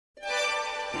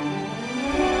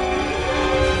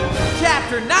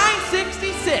Chapter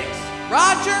 966,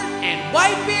 Roger and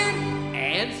Whitebeard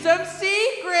and some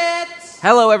secrets.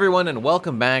 Hello everyone and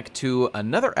welcome back to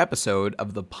another episode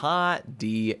of the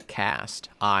Podcast.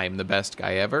 I'm the best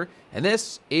guy ever, and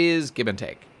this is Give and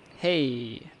Take.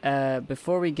 Hey,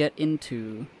 before we get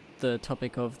into the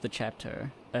topic of the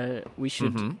chapter, we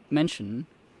should mention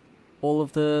all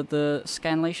of the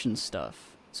scanlation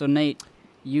stuff. So Nate,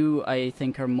 you, I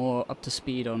think, are more up to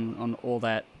speed on all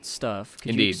that stuff.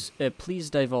 Could Indeed. you please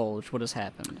divulge what has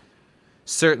happened?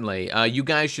 Certainly. You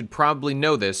guys should probably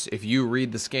know this if you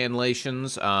read the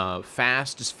scanlations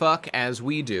fast as fuck as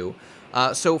we do.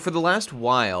 So for the last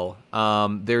while,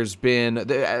 there's been...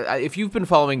 if you've been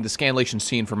following the scanlation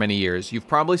scene for many years, you've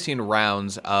probably seen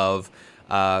rounds of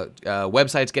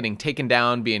websites getting taken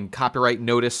down, being copyright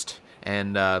noticed,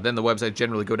 and then the websites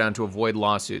generally go down to avoid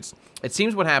lawsuits. It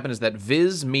seems what happened is that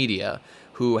Viz Media,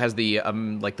 who has the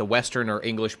the Western or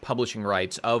English publishing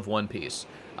rights of One Piece,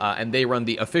 and they run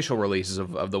the official releases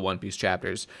of the One Piece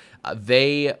chapters,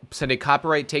 they sent a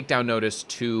copyright takedown notice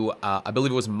to, I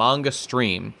believe it was Manga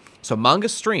Stream. So Manga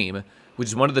Stream, which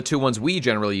is one of the two ones we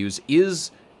generally use,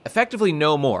 is effectively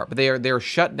no more, but they're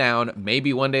shut down.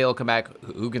 Maybe one day it'll come back.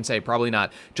 Who can say? Probably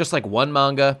not. Just like One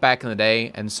Manga back in the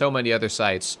day, and so many other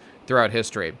sites throughout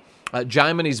history.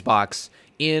 Jimany's Box,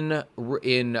 in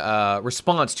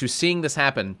response to seeing this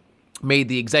happen, made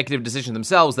the executive decision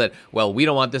themselves that, well, we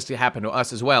don't want this to happen to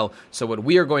us as well, so what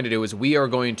we are going to do is we are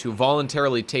going to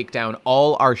voluntarily take down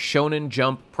all our Shonen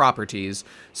Jump properties.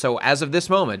 So as of this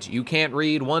moment, you can't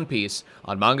read One Piece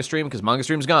on Manga Stream because Manga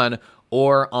Stream's gone,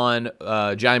 or on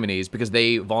Jimany's because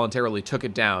they voluntarily took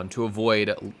it down to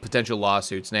avoid potential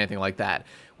lawsuits and anything like that,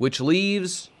 which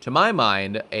leaves, to my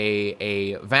mind,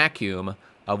 a vacuum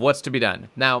of what's to be done.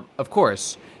 Now, of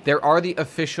course, there are the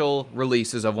official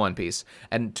releases of One Piece,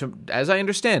 and as I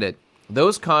understand it,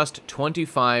 those cost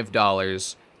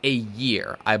 $25 a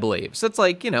year, I believe. So it's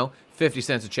like, 50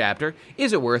 cents a chapter.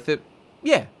 Is it worth it?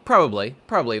 Yeah, probably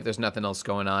if there's nothing else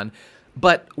going on.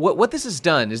 But what this has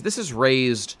done is this has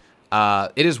raised,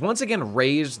 it has once again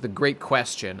raised the great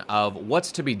question of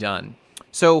what's to be done.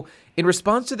 So in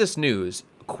response to this news,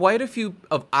 quite a few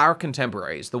of our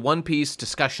contemporaries, the One Piece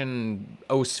discussion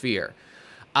sphere,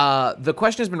 the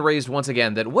question has been raised once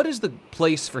again that what is the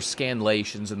place for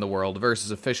scanlations in the world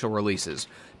versus official releases?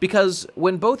 Because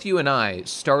when both you and I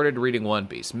started reading One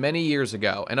Piece many years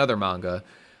ago and other manga,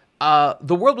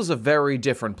 the world was a very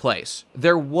different place.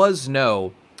 There was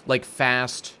no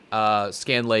fast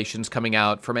scanlations coming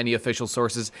out from any official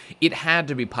sources. It had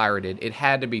to be pirated. It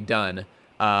had to be done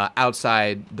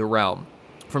outside the realm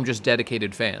from just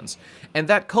dedicated fans. And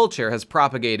that culture has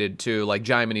propagated to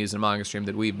Jimany's and Manga Stream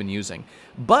that we've been using.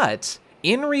 But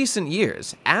in recent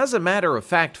years, as a matter of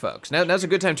fact, folks, now's a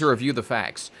good time to review the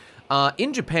facts.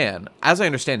 In Japan, as I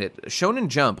understand it, Shonen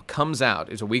Jump comes out.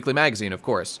 It's a weekly magazine, of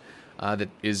course, that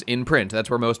is in print. That's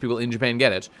where most people in Japan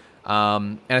get it.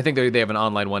 And I think they have an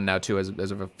online one now, too, as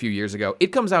of a few years ago. It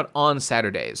comes out on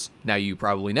Saturdays. Now, you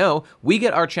probably know, we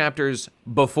get our chapters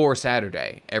before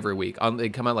Saturday every week. They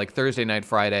come out Thursday night,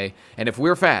 Friday. And if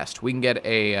we're fast, we can get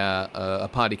a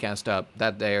podcast up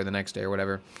that day or the next day or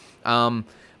whatever.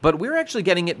 But we're actually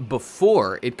getting it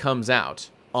before it comes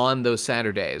out on those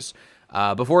Saturdays.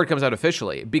 Before it comes out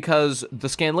officially, because the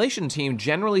scanlation team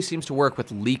generally seems to work with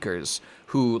leakers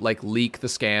who leak the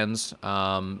scans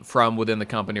from within the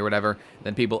company or whatever.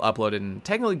 Then people upload it and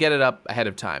technically get it up ahead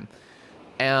of time.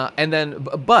 And then,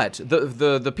 but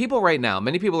the people right now,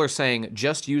 many people are saying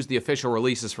just use the official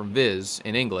releases from Viz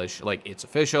in English. It's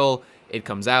official, it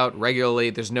comes out regularly.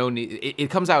 There's no need. It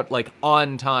comes out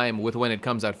on time with when it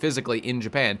comes out physically in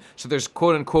Japan. So there's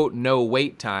quote unquote no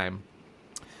wait time.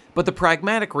 But the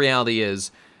pragmatic reality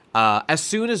is, as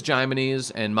soon as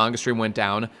Jimany's and Manga Stream went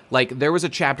down, there was a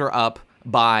chapter up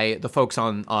by the folks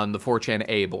on the 4chan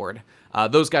A board.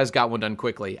 Those guys got one done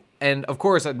quickly. And, of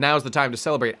course, now's the time to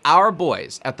celebrate our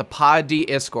boys at the Pod D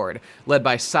Discord, led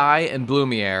by Cy and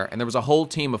Blumiere, and there was a whole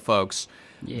team of folks.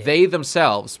 Yeah. They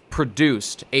themselves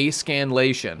produced a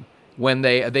scanlation when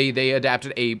they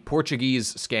adapted a Portuguese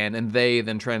scan, and they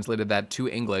then translated that to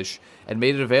English and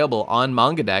made it available on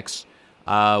MangaDex,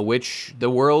 which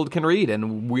the world can read,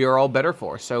 and we are all better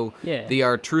for. So they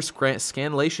are true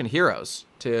scanlation heroes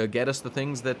to get us the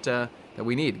things that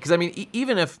we need. Because, I mean,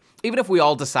 even if we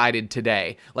all decided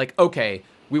today, okay,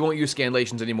 we won't use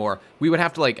scanlations anymore, we would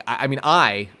have to,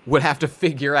 I would have to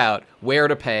figure out where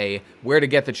to pay, where to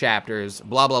get the chapters,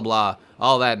 blah, blah, blah,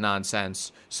 all that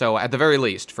nonsense. So, at the very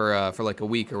least, for a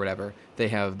week or whatever, they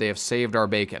have saved our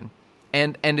bacon.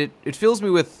 And it fills me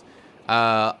with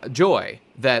joy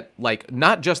that, like,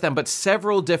 not just them, but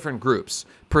several different groups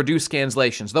produce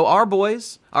scanslations. Though our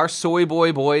boys, our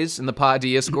Soyboy boys in the pod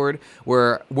Discord,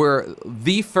 were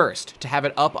the first to have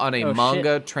it up on a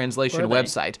manga translation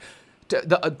website.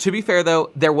 To be fair,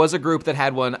 though, there was a group that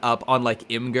had one up on, like,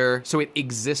 Imgur, so it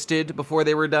existed before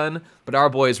they were done, but our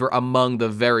boys were among the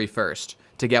very first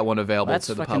to get one available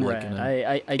to the public.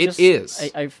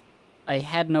 Rad. I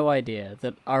had no idea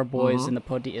that our boys in the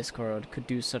pod Discord could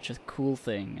do such a cool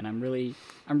thing, and I'm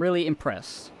really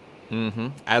impressed.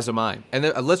 As am I.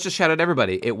 And let's just shout out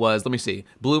everybody. It was, let me see,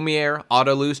 Blumiere,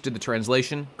 Autolose did the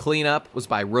translation. Cleanup was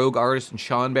by Rogue Artist and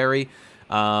Shawnbreezy.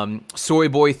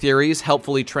 Soyboy Theories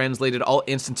helpfully translated all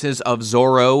instances of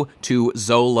Zorro to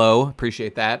Zolo.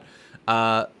 Appreciate that.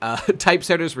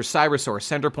 Typesetters were Cybersaur,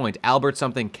 Centerpoint, Albert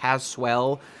something,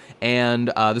 Caswell, and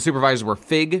the supervisors were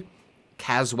Fig,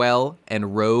 Caswell,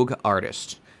 and Rogue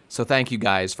Artist. So thank you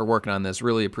guys for working on this.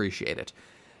 Really appreciate it.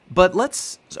 But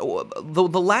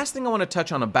the last thing I want to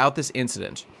touch on about this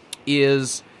incident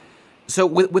is, so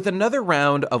with another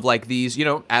round of, like, these,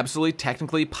 absolutely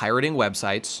technically pirating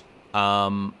websites,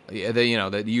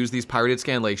 that use these pirated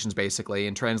scanlations basically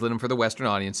and translate them for the Western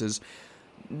audiences.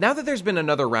 Now that there's been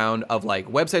another round of, like,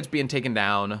 websites being taken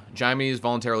down, Jaime's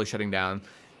voluntarily shutting down,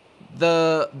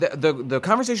 the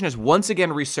conversation has once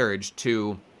again resurged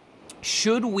to,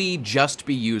 should we just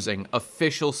be using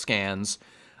official scans?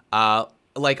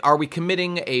 Like, are we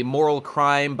committing a moral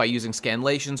crime by using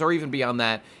scanlations, or even beyond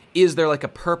that, is there, like, a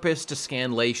purpose to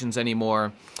scanlations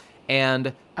anymore?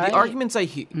 And the arguments I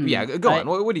hear... Yeah, go on.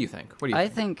 What do you think? I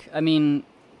think, I mean,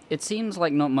 it seems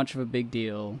like not much of a big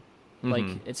deal. Like,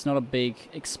 it's not a big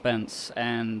expense,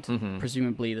 and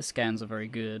presumably the scans are very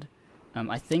good.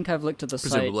 I think I've looked at the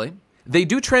site. They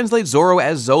do translate Zorro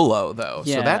as Zolo, though,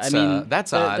 yeah, so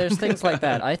that's odd. There's things like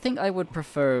that. I think I would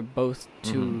prefer both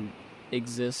to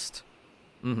exist,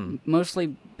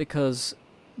 mostly because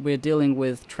we're dealing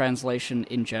with translation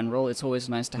in general. It's always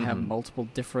nice to have multiple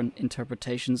different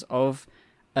interpretations of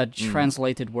a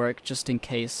translated work, just in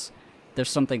case there's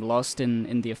something lost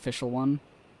in the official one.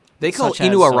 They call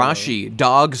Inuarashi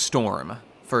Dog Storm,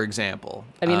 for example.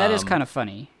 I mean, that is kind of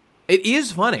funny. It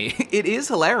is funny. It is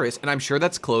hilarious, and I'm sure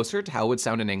that's closer to how it would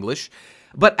sound in English.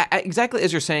 But exactly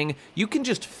as you're saying, you can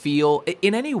just feel,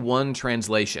 in any one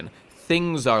translation,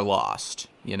 things are lost,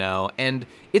 and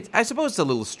I suppose it's a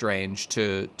little strange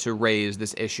to raise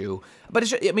this issue,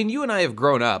 but I mean, you and I have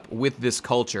grown up with this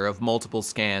culture of multiple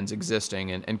scans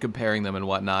existing and comparing them and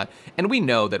whatnot, and we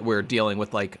know that we're dealing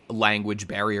with, like, language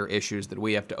barrier issues that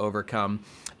we have to overcome.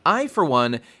 I, for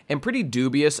one, am pretty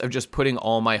dubious of just putting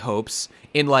all my hopes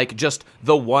in, like, just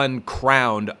the one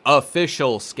crowned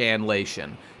official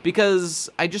scanlation, because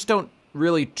I just don't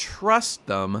really trust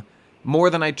them more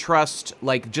than I trust,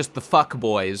 like, just the fuck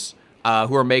boys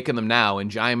who are making them now,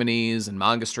 and Jaime's and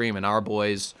Manga Stream and our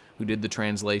boys who did the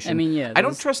translation. I mean, yeah, I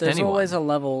don't trust anyone. There's always a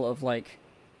level of, like,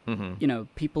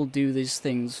 people do these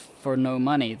things for no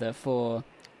money. Therefore,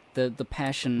 the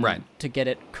passion to get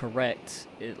it correct,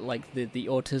 like the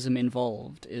autism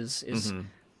involved, is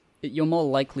you're more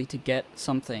likely to get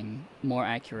something more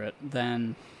accurate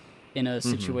than in a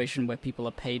situation where people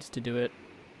are paid to do it.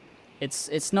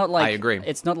 It's not like, I agree.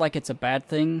 It's not like it's a bad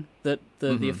thing that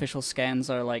the official scans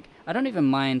are, like, I don't even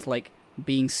mind, like,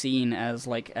 being seen as,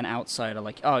 like, an outsider,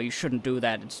 like, oh, you shouldn't do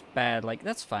that, it's bad, like,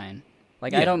 that's fine.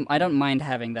 Like, yeah. I don't mind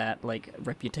having that, like,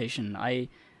 reputation. I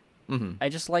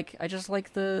just like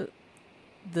the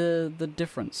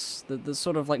difference, the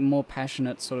sort of, like, more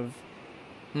passionate sort of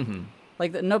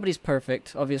like, nobody's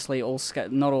perfect, obviously.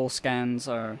 Not all scanlations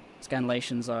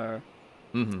are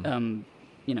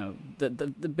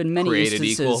there've been many created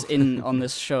instances equal. on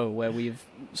this show where we've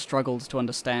struggled to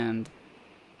understand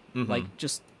like,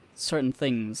 just certain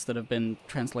things that have been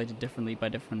translated differently by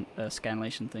different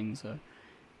scanlation things. So,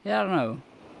 yeah, I don't know.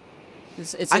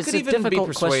 It's a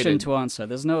difficult question to answer.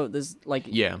 There's like,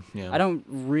 yeah. I don't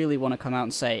really want to come out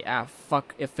and say,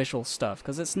 fuck official stuff,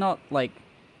 because it's not like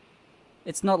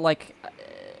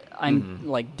I'm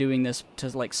like doing this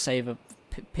to, like, save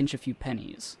pinch a few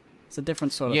pennies. It's a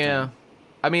different sort of thing.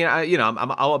 I mean,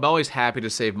 I'm always happy to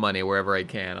save money wherever I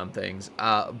can on things.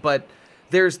 But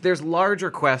there's larger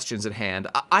questions at hand.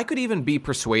 I could even be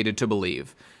persuaded to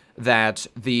believe that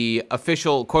the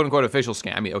official, quote-unquote official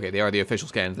scan, I mean, okay, they are the official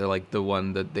scans. They're, like, the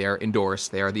one that they are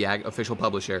endorsed. They are the official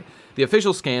publisher. The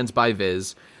official scans by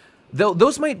Viz,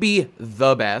 those might be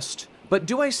the best, but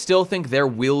do I still think there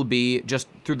will be, just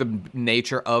through the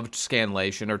nature of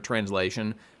scanlation or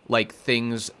translation, like,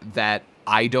 things that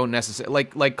I don't necessarily...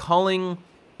 Like calling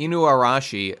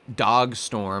Inuarashi Dog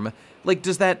Storm, Like,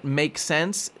 does that make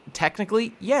sense?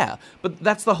 Technically, yeah. But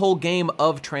that's the whole game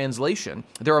of translation.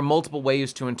 There are multiple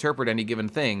ways to interpret any given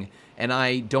thing, and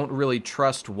I don't really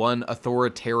trust one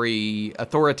authoritative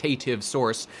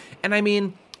source. And I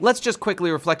mean, let's just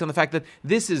quickly reflect on the fact that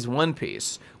this is One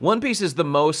Piece. One Piece is the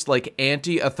most, like,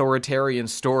 anti-authoritarian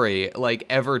story, like,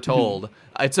 ever told.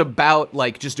 It's about,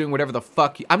 like, just doing whatever the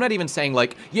fuck... I'm not even saying,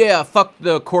 like, yeah, fuck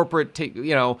the corporate,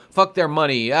 fuck their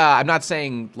money. I'm not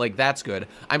saying, like, that's good.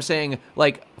 I'm saying,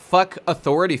 like, fuck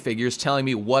authority figures telling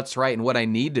me what's right and what I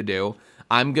need to do.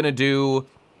 I'm gonna do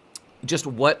just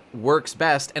what works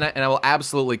best, and I will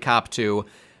absolutely cop to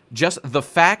just the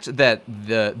fact that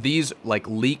these, like,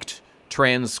 leaked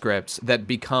transcripts that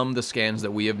become the scans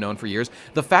that we have known for years,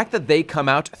 the fact that they come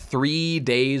out 3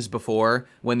 days before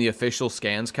when the official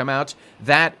scans come out,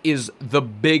 that is the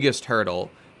biggest hurdle.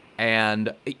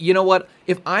 And you know what?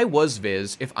 If I was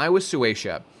Viz, if I was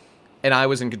Suecia, and I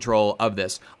was in control of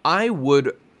this, I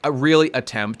would really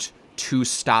attempt to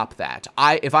stop that.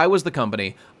 If I was the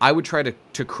company, I would try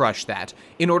to crush that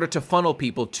in order to funnel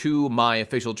people to my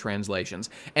official translations.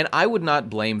 And I would not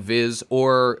blame Viz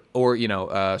or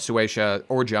Suecia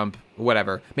or Jump,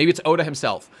 whatever. Maybe it's Oda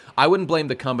himself. I wouldn't blame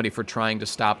the company for trying to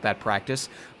stop that practice.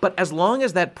 But as long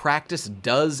as that practice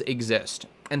does exist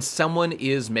and someone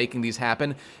is making these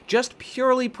happen, just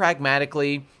purely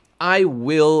pragmatically, I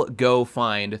will go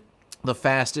find the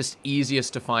fastest,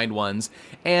 easiest to find ones.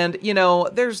 And,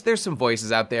 there's some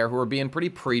voices out there who are being pretty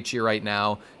preachy right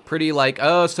now. Pretty like,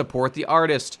 oh, support the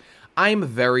artist. I'm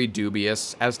very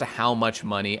dubious as to how much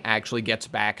money actually gets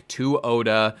back to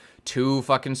Oda, to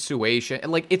fucking Suecia.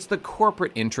 And, like, it's the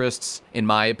corporate interests, in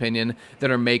my opinion,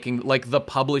 that are making, like, the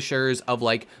publishers of,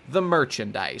 like, the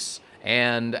merchandise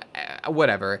and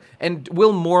whatever. And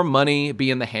will more money be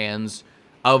in the hands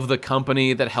of the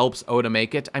company that helps Oda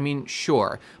make it? I mean,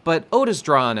 sure. But Oda's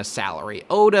drawing a salary.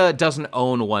 Oda doesn't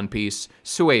own One Piece.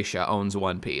 Suecia owns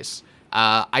One Piece.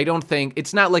 I don't think...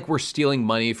 It's not like we're stealing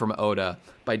money from Oda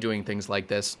by doing things like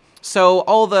this. So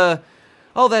all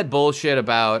that bullshit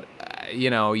about,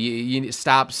 you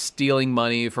stop stealing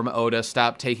money from Oda,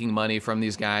 stop taking money from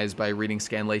these guys by reading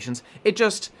scanlations, it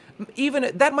just...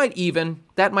 That might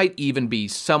even be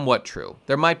somewhat true.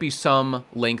 There might be some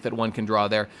link that one can draw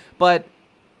there, but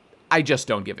I just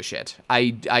don't give a shit.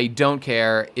 I don't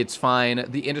care. It's fine.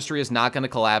 The industry is not going to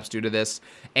collapse due to this.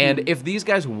 And if these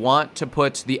guys want to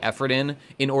put the effort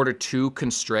in order to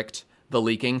constrict the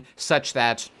leaking such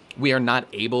that we are not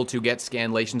able to get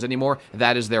scanlations anymore,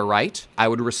 that is their right. I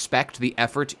would respect the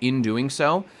effort in doing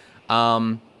so.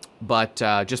 But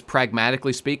just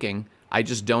pragmatically speaking, I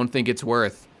just don't think it's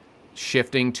worth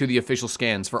shifting to the official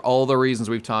scans for all the reasons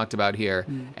we've talked about here.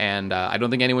 And I don't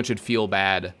think anyone should feel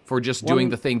bad for just doing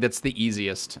the thing that's the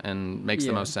easiest and makes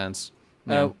the most sense.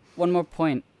 Yeah. One more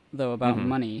point, though, about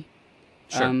money.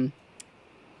 Sure.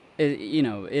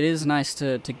 It is nice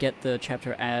to get the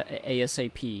chapter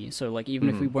ASAP. So, like, even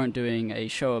if we weren't doing a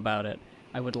show about it,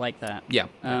 I would like that. Yeah.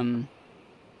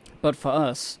 But for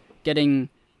us, getting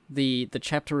the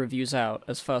chapter reviews out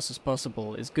as fast as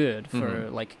possible is good for,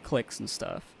 like, clicks and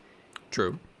stuff.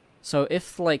 True. So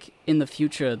if, like, in the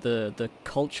future the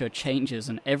culture changes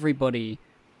and everybody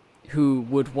who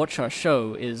would watch our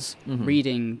show is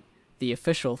reading the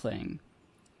official thing,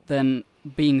 then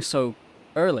being so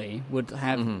early would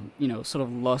have, sort of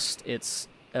lost its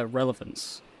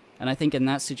relevance. And I think in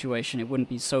that situation it wouldn't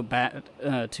be so bad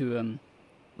to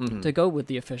go with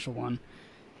the official one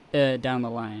down the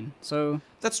line. So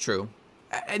that's true.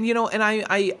 And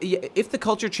I if the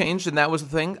culture changed and that was the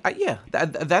thing,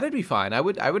 that'd be fine. I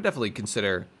would definitely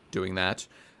consider doing that.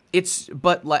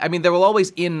 But like, I mean, there will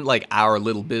always, in like our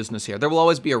little business here, there will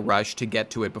always be a rush to get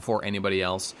to it before anybody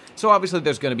else. So obviously,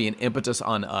 there's going to be an impetus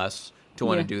on us to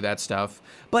want to do that stuff.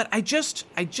 But I just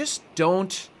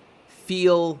don't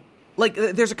feel like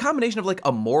there's a combination of like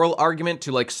a moral argument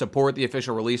to like support the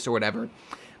official release or whatever.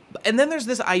 And then there's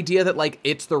this idea that, like,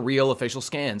 it's the real official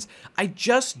scans. I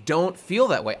just don't feel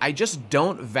that way. I just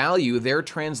don't value their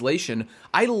translation.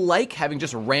 I like having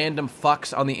just random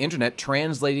fucks on the internet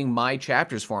translating my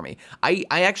chapters for me. I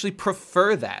actually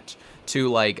prefer that to,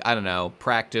 like, I don't know,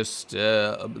 practiced,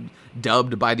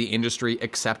 dubbed by the industry,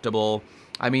 acceptable.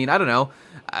 I mean, I don't know.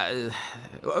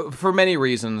 For many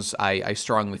reasons, I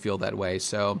strongly feel that way,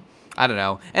 so... I don't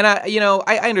know. And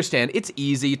I understand. It's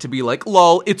easy to be like,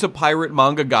 lol, it's a pirate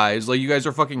manga, guys. Like, you guys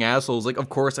are fucking assholes. Like, of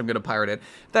course I'm going to pirate it.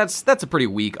 That's a pretty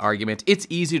weak argument. It's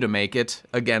easy to make it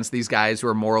against these guys who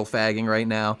are moral fagging right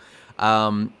now.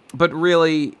 But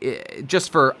really, just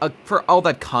for all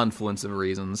that confluence of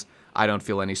reasons, I don't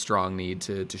feel any strong need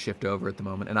to shift over at the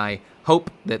moment. And I hope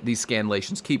that these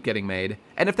scanlations keep getting made.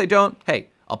 And if they don't, hey,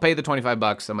 I'll pay the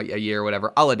 $25 a year,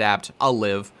 whatever. I'll adapt. I'll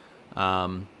live.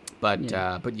 But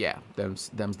yeah, them's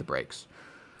the breaks.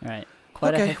 All right.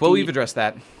 Okay. Well, we've addressed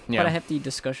that. Yeah. Quite a hefty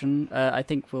discussion. I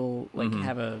think we'll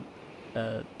have a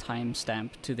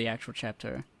timestamp to the actual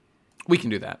chapter. We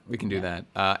can do that. We can do that.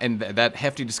 And that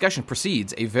hefty discussion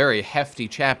precedes a very hefty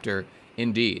chapter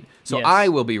indeed. So Yes. I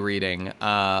will be reading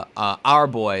our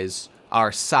boys,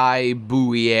 our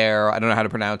Cybersaur, I don't know how to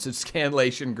pronounce it,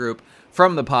 scanlation group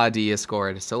from the Pod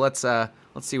Discord. So let's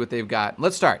see what they've got.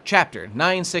 Let's start. Chapter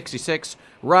 966,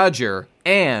 Roger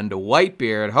and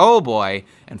Whitebeard. Oh boy.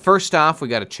 And first off, we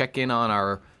got to check in on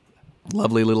our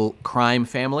lovely little crime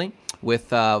family. With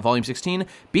Volume 16,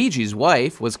 BG's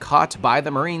wife was caught by the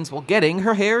Marines while getting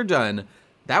her hair done.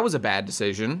 That was a bad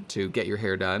decision, to get your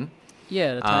hair done.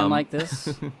 Yeah, at a time like this.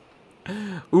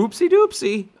 Oopsie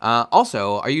doopsie.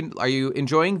 Also, are you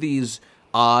enjoying these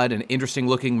odd and interesting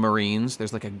looking Marines?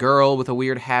 There's like a girl with a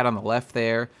weird hat on the left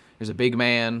there. There's a big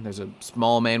man. There's a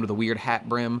small man with a weird hat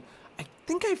brim. I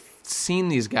think I've seen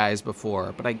these guys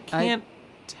before, but I can't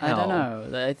tell. I don't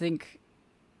know. I think...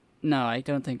 No, I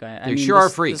don't think I They mean, sure are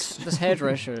freaks. This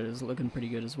hairdresser is looking pretty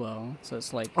good as well. So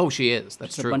it's like... Oh, she is.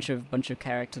 That's just true. a bunch of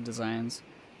character designs.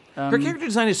 Her character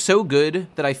design is so good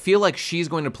that I feel like she's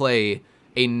going to play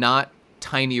a not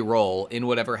tiny role in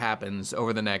whatever happens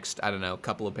over the next, I don't know,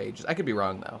 couple of pages. I could be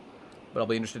wrong, though, but I'll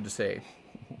be interested to see.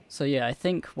 So yeah, I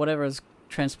think whatever is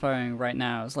transpiring right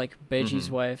now is like Beji's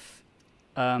wife,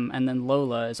 and then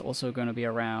Lola is also going to be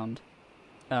around.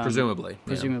 Presumably.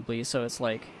 Presumably, so it's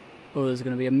like... Oh, there's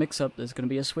going to be a mix-up. There's going to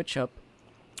be a switch-up.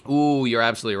 Ooh, you're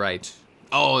absolutely right.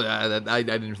 Oh, I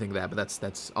didn't think of that, but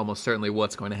that's almost certainly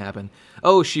what's going to happen.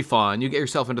 Oh, Chiffon, you get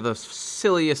yourself into the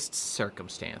silliest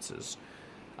circumstances.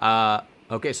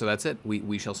 Okay, so that's it.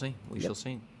 We shall see. We shall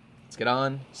see. Let's get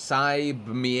on.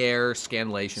 Blumiere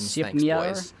scanlations. Thanks,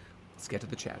 boys. Let's get to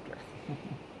the chapter.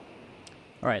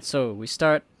 All right, so we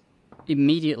start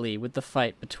immediately with the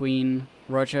fight between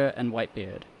Roger and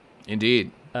Whitebeard.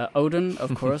 Indeed. Odin,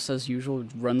 of course, as usual,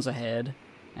 runs ahead,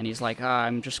 and he's like,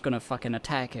 I'm just gonna fucking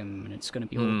attack him, and it's gonna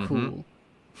be all cool.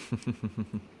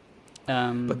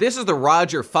 But this is the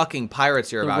Roger fucking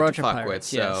pirates you're about to fuck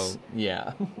pirates, with, yes. so,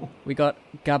 yeah. We got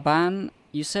Gaban.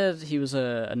 You said he was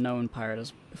a known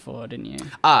pirate before, didn't you?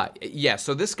 Yeah,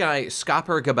 so this guy,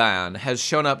 Scopper Gaban, has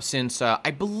shown up since,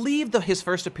 I believe his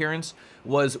first appearance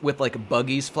was with, like,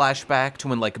 Buggy's flashback to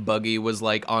when, like, Buggy was,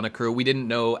 like, on a crew. We didn't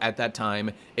know at that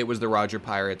time it was the Roger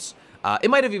Pirates.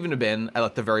 It might have even been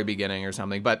at the very beginning or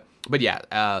something, but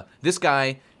yeah, this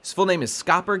guy, his full name is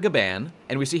Scopper Gaban,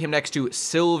 and we see him next to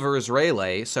Silver's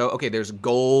Rayleigh. So, okay, there's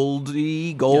Gold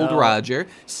Roger,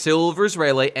 Silver's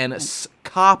Rayleigh, and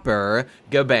Scopper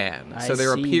Gaban. So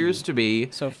there appears to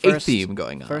be a theme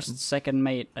going on. First, second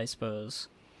mate, I suppose.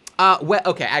 Well,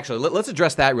 okay, actually, let's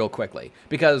address that real quickly,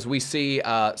 because we see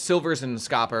Silvers and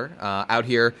Scopper out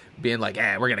here being like,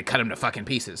 we're going to cut him to fucking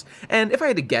pieces. And if I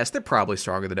had to guess, they're probably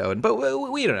stronger than Odin, but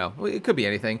we don't know. It could be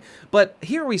anything. But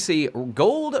here we see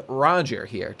Gold Roger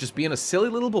here, just being a silly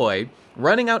little boy,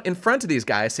 running out in front of these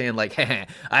guys saying like, I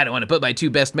don't want to put my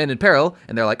two best men in peril.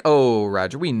 And they're like, oh,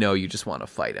 Roger, we know you just want to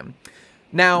fight him.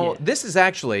 Now, this is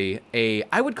actually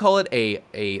I would call it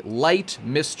a light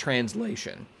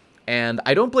mistranslation. And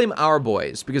I don't blame our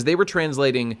boys, because they were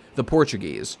translating the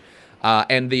Portuguese.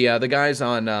 And the guys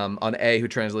on A who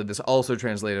translated this also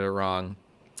translated it wrong.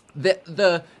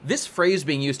 This phrase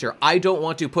being used here, I don't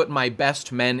want to put my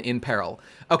best men in peril.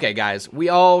 Okay, guys, we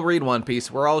all read One Piece.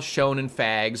 We're all shonen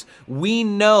fags. We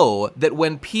know that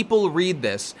when people read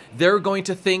this, they're going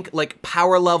to think, like,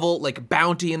 power level, like,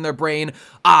 bounty in their brain.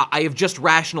 I have just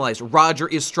rationalized. Roger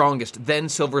is strongest, then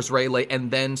Silver's Rayleigh, and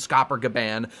then Scopper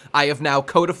Gaban. I have now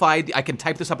codified. I can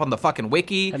type this up on the fucking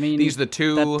wiki. I mean, these are the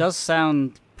two. That does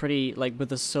sound pretty, like, with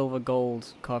the silver,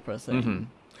 gold, copper thing.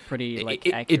 Pretty, like,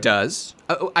 accurate. It does.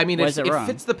 I mean, it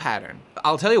fits the pattern.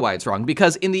 I'll tell you why it's wrong.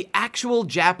 Because in the actual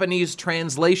Japanese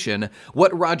translation,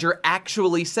 what Roger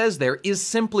actually says there is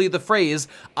simply the phrase,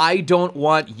 I don't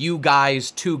want you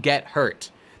guys to get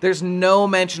hurt. There's no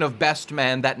mention of best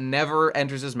man. That never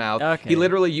enters his mouth. Okay. He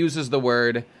literally uses the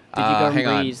word... Did you go and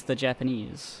read the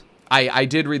Japanese? I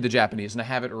did read the Japanese, and I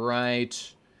have it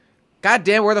right... God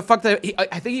damn, where the fuck I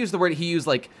think he used the word, he used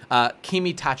like,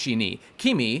 kimi tachi ni.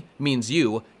 Kimi means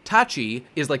you, tachi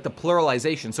is like the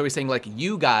pluralization, so he's saying like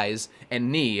you guys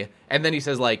and ni, and then he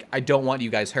says like, I don't want you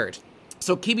guys hurt.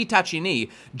 So kimi tachi ni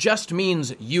just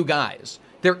means you guys.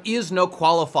 There is no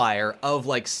qualifier of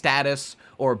like status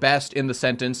or best in the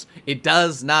sentence. It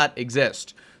does not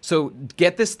exist. So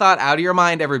get this thought out of your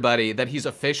mind, everybody, that he's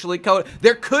officially coded.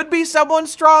 There could be someone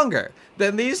stronger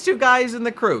than these two guys in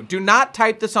the crew. Do not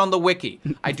type this on the wiki.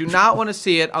 I do not want to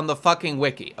see it on the fucking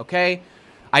wiki, okay?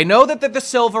 I know that they're the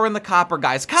silver and the copper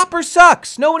guys. Copper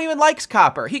sucks. No one even likes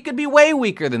copper. He could be way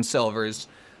weaker than silvers.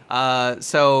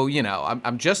 So, you know,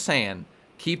 I'm just saying,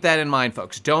 keep that in mind,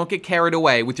 folks. Don't get carried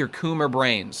away with your Coomer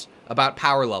brains about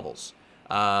power levels.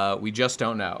 We just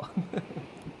don't know.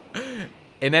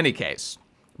 In any case,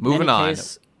 moving on.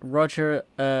 Roger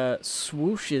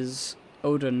swooshes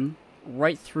Odin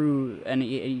right through, and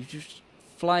he just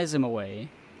flies him away.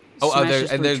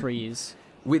 Smashes through trees.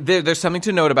 There's something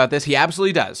to note about this. He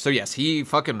absolutely does. So yes, he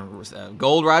fucking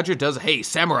Gold Roger does. Hey,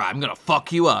 samurai, I'm gonna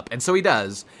fuck you up, and so he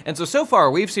does. And so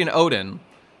far we've seen Odin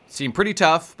seem pretty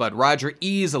tough, but Roger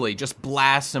easily just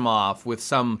blasts him off with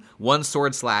some one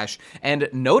sword slash. And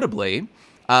notably,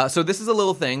 so this is a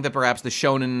little thing that perhaps the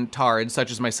shonen tards such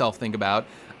as myself think about.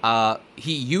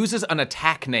 He uses an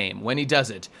attack name when he does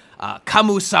it,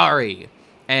 Kamusari.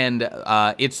 And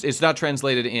it's not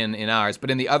translated in ours,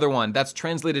 but in the other one, that's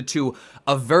translated to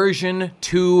aversion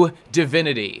to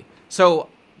divinity. So,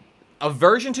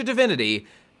 aversion to divinity,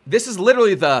 this is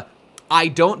literally the I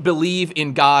don't believe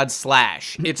in God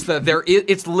slash. It's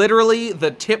literally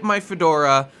the tip my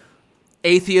fedora,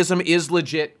 atheism is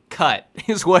legit cut,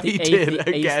 is what he did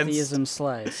against. Atheism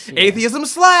slash. Yeah. Atheism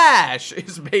slash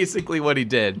is basically what he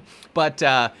did. But,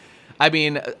 I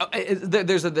mean,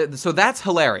 so that's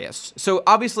hilarious. So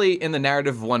obviously in the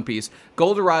narrative of One Piece,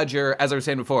 Gold Roger, as I was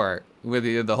saying before, with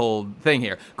the whole thing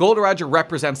here, Gold Roger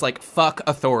represents like fuck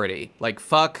authority, like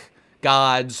fuck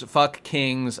gods, fuck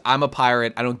kings. I'm a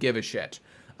pirate. I don't give a shit.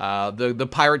 The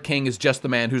pirate king is just the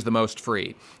man who's the most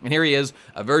free. And here he is,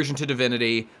 aversion to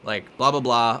divinity, like blah blah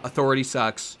blah. Authority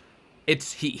sucks.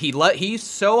 He's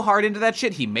so hard into that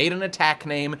shit. He made an attack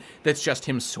name that's just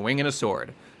him swinging a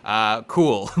sword.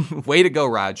 Cool. Way to go,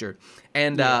 Roger.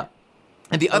 And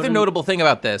the other notable thing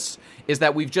about this is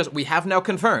that we have now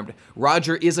confirmed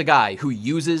Roger is a guy who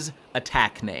uses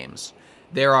attack names.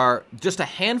 There are just a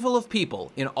handful of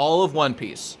people in all of One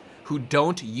Piece who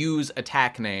don't use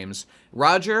attack names.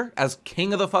 Roger, as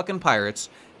king of the fucking pirates,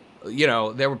 you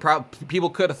know, there were people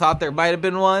could have thought there might have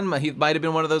been one. He might have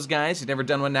been one of those guys. He's never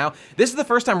done one now. This is the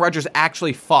first time Roger's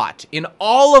actually fought in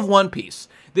all of One Piece.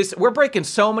 We're breaking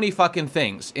so many fucking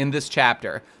things in this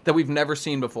chapter that we've never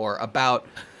seen before about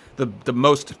the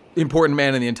most important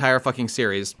man in the entire fucking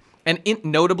series. And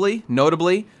notably,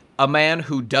 a man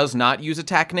who does not use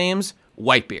attack names,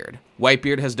 Whitebeard.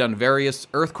 Whitebeard has done various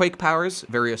earthquake powers,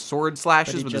 various sword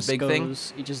slashes with his big thing.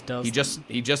 He just does.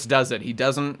 He just does it. He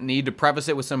doesn't need to preface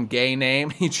it with some gay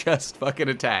name. He just fucking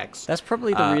attacks. That's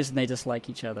probably the reason they dislike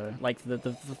each other. Like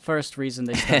the first reason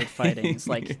they started fighting. It's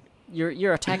like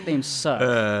your attack names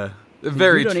suck.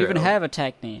 Very You don't true. even have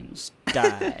attack names.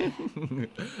 Die.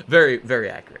 Very, very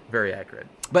accurate. Very accurate.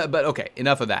 But okay,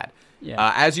 enough of that.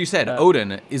 Yeah. As you said,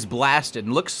 Odin is blasted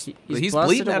and looks he's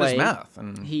bleeding out his mouth.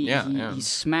 And he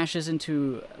smashes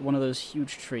into one of those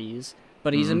huge trees,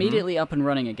 but he's immediately up and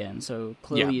running again. So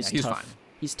clearly he's tough. Fine.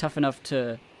 He's tough enough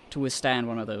to withstand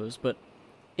one of those, but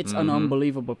it's an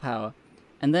unbelievable power.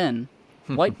 And then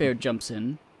Whitebeard jumps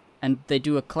in, and they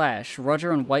do a clash.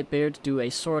 Roger and Whitebeard do a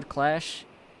sword clash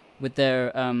with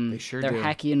their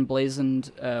hacky and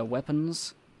blazoned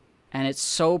weapons, and it's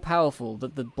so powerful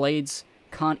that the blades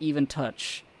can't even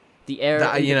touch. The air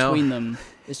in between them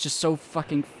is just so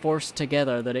fucking forced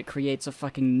together that it creates a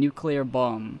fucking nuclear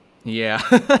bomb. Yeah,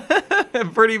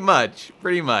 pretty much.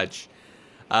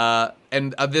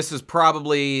 And this is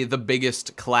probably the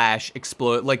biggest clash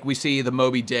explode. Like we see the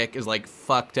Moby Dick is like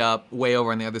fucked up way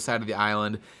over on the other side of the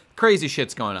island. Crazy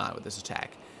shit's going on with this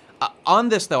attack. On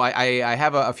this though, I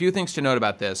have a few things to note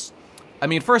about this. I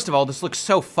mean, first of all, this looks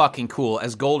so fucking cool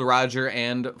as Gold Roger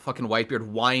and fucking Whitebeard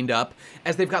wind up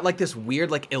as they've got like this weird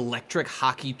like electric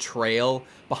hockey trail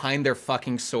behind their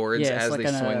fucking swords as they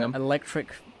swing them. Electric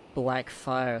black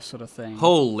fire sort of thing.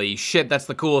 Holy shit, that's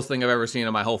the coolest thing I've ever seen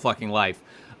in my whole fucking life.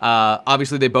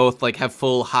 Obviously, they both like have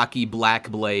full hockey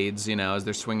black blades, you know, as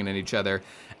they're swinging at each other,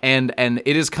 and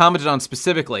it is commented on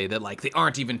specifically that like they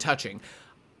aren't even touching.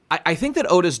 I think that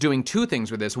Oda's doing two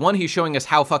things with this. One, he's showing us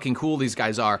how fucking cool these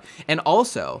guys are. And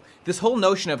also, this whole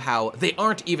notion of how they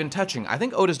aren't even touching. I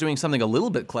think Oda's doing something a little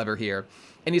bit clever here.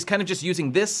 And he's kind of just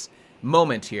using this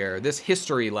moment here, this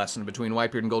history lesson between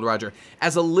Whitebeard and Gold Roger,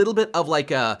 as a little bit of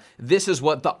like this is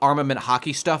what the armament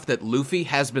hockey stuff that Luffy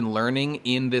has been learning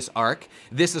in this arc.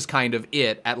 This is kind of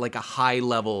it at like a high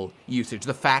level usage.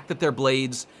 The fact that their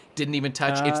blades didn't even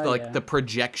touch. It's like the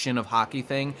projection of hockey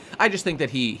thing. I just think that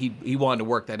he wanted to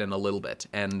work that in a little bit,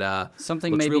 and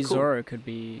something maybe cool. Zoro could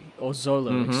be, or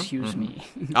Zolo, excuse me.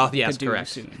 Oh yes,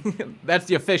 correct. That's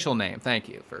the official name. Thank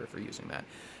you for using that.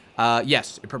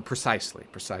 Yes, precisely.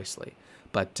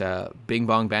 But Bing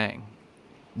Bong Bang.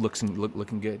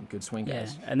 Looking good swing,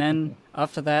 guys. Yeah, and then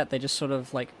after that, they just sort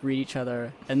of like greet each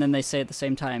other, and then they say at the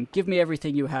same time, "Give me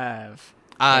everything you have."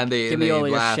 And give me all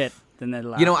your shit. Then they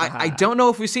laugh. You know, I don't know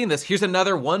if we've seen this. Here's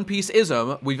another One Piece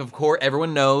ism.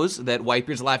 Everyone knows that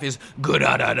Whitebeard's laugh is good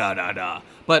da da da da da.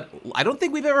 But I don't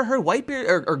think we've ever heard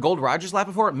Whitebeard or Gold Roger's laugh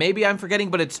before. Maybe I'm forgetting,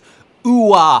 but it's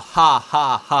ooh ah ha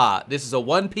ha ha. This is a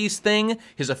One Piece thing.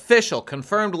 His official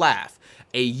confirmed laugh.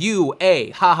 A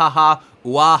U-A, ha ha ha,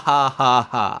 wah ha ha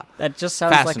ha. That just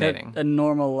sounds like a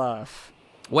normal laugh.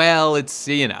 Well, it's,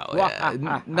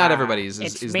 not everybody's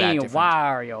is that different. It's me,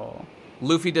 Wario.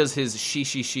 Luffy does his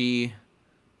she.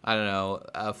 I don't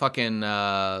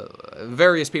know,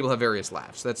 various people have various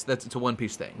laughs. It's a One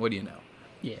Piece thing. What do you know?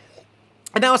 Yeah.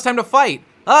 And now it's time to fight.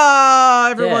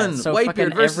 Everyone, so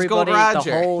Whitebeard versus Gold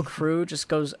Roger. The whole crew just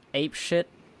goes ape shit.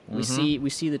 We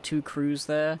see the two crews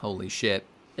there. Holy shit.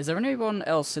 Is there anyone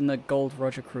else in the Gold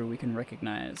Roger crew we can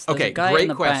recognize? There's Okay, a guy great in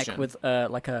the question. back with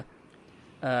like a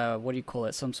what do you call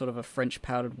it? Some sort of a French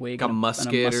powdered wig. Like a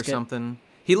musket or something.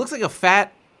 He looks like a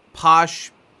fat,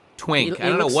 posh twink. I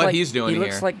don't know what he's doing here. He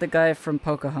looks like the guy from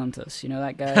Pocahontas. You know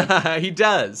that guy? He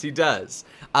does.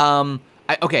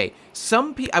 Okay,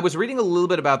 I was reading a little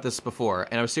bit about this before,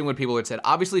 and I was seeing what people had said.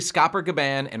 Obviously, Scopper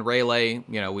Gaban and Rayleigh,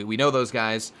 we know those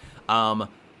guys.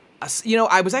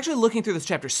 I was actually looking through this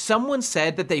chapter. Someone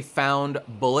said that they found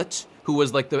Bullet, who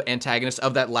was like the antagonist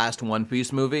of that last One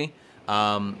Piece movie.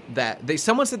 Someone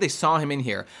said they saw him in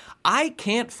here. I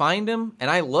can't find him,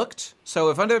 and I looked. So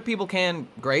if other people can,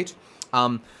 great.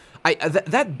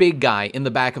 That big guy in the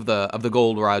back of the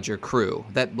Gold Roger crew,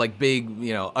 that like big,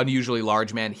 unusually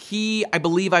large man. I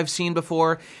believe I've seen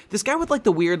before. This guy with like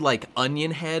the weird like onion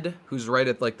head, who's right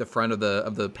at like the front of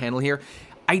the panel here.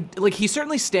 He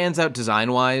certainly stands out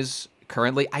design-wise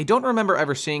currently. I don't remember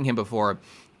ever seeing him before.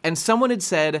 And someone had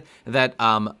said that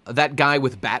that guy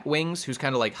with bat wings, who's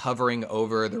kind of like hovering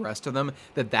over the rest of them,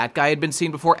 that guy had been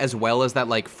seen before, as well as that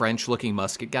like French-looking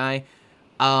musket guy.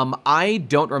 I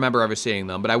don't remember ever seeing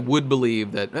them, but I would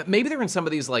believe that maybe they're in some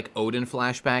of these like Odin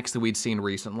flashbacks that we'd seen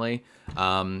recently.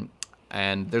 And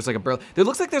there's like there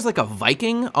looks like there's like a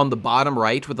Viking on the bottom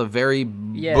right with a very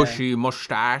bushy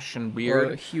mustache and beard.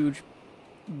 Or a huge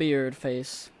beard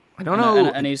face. I don't know.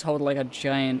 And he's holding like a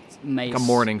giant mace. Like a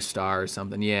morning star or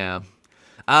something, yeah.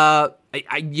 I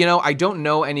don't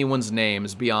know anyone's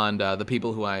names beyond the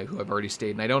people who I've already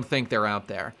stated, and I don't think they're out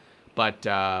there. But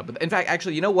in fact,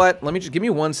 actually, you know what? Let me just give me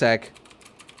 1 sec.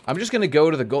 I'm just gonna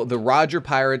go to the Roger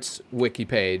Pirates wiki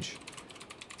page,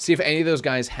 see if any of those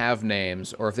guys have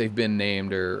names or if they've been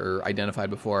named or identified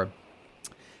before.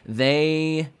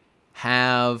 They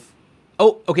have.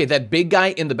 Oh, okay, that big guy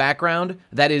in the background,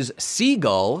 that is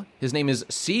Seagull. His name is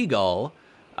Seagull.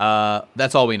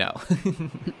 That's all we know.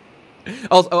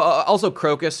 Also,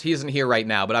 Crocus, he isn't here right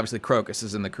now, but obviously Crocus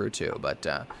is in the crew too, but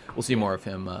we'll see more of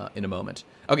him in a moment.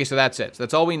 Okay, so that's it.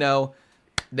 That's all we know.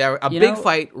 A big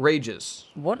fight rages.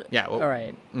 What? Yeah. All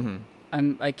right.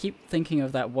 I keep thinking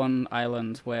of that one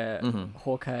island where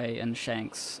Hawkeye and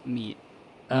Shanks meet.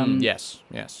 Yes.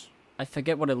 I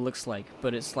forget what it looks like,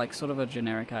 but it's like sort of a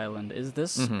generic island. Is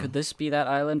this, could this be that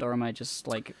island, or am I just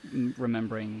like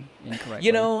remembering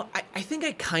incorrectly? I think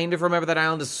I kind of remember that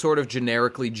island as sort of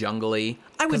generically jungly.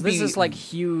 Because this is like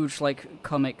huge, like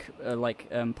comic,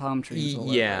 palm trees.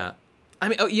 Yeah. I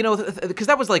mean, because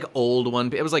that was like old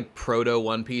One Piece. It was like proto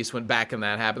One Piece when back when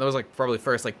that happened. That was like probably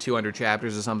first like 200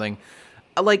 chapters or something.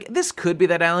 Like, this could be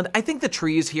that island. I think the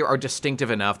trees here are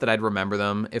distinctive enough that I'd remember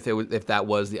them if that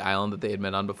was the island that they had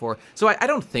met on before. So I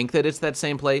don't think that it's that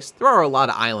same place. There are a lot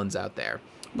of islands out there.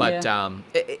 But, I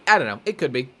don't know. It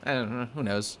could be. I don't know. Who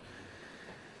knows?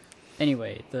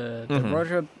 Anyway, the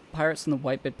Roger Pirates and the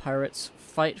Whitebeard Pirates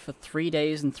fight for 3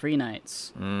 days and 3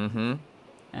 nights. Mm-hmm.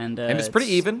 And it's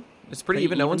pretty even. It's pretty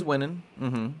even. No one's winning.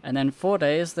 Mm-hmm. And then 4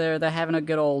 days, they're having a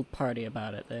good old party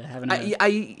about it. They're having. I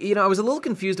was a little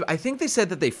confused. I think they said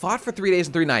that they fought for 3 days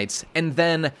and 3 nights, and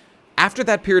then after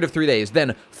that period of 3 days,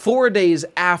 then 4 days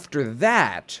after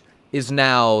that is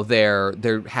now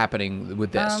they're happening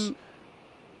with this.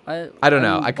 I don't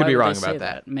know. I could be wrong about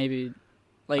that. Maybe.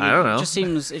 Like, I don't know.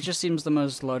 It just seems the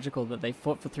most logical that they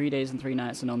fought for 3 days and 3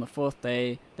 nights, and on the 4th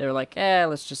day they were like,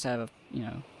 let's just have a.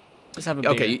 Let's have a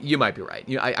beer. Okay, you might be right.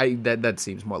 That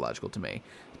seems more logical to me.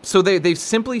 So they've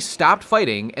simply stopped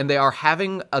fighting, and they are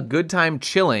having a good time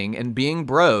chilling and being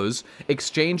bros,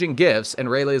 exchanging gifts, and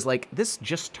Rayleigh's like, this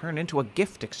just turned into a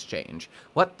gift exchange.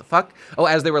 What the fuck? Oh,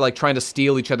 as they were, like, trying to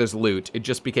steal each other's loot, it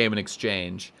just became an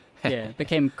exchange. Yeah, it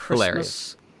became Christmas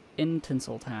Hilarious. in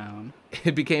Tinseltown.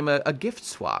 It became a gift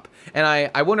swap. And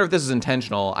I wonder if this is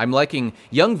intentional. I'm liking...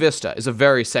 Young Vista is a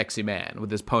very sexy man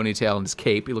with his ponytail and his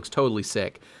cape. He looks totally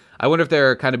sick. I wonder if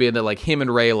they're kind of being that, like, him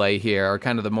and Rayleigh here are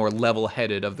kind of the more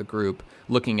level-headed of the group,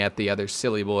 looking at the other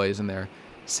silly boys and their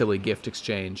silly gift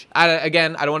exchange.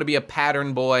 Again, I don't want to be a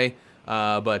pattern boy,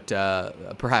 but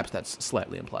perhaps that's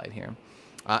slightly implied here.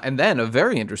 And then a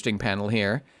very interesting panel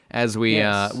here as we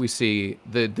see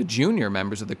the junior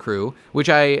members of the crew, which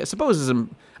I suppose is...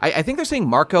 I think they're saying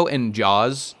Marco and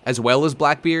Jaws, as well as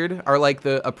Blackbeard, are, like,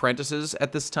 the apprentices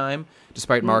at this time,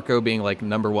 despite Marco being, like,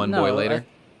 #1 boy later.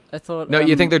 I thought... No,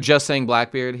 you think they're just saying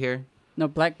Blackbeard here? No,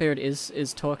 Blackbeard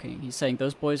is talking. He's saying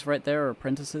those boys right there are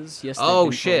apprentices. Yes, they've oh,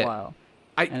 been shit. for a while.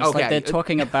 And it's like they're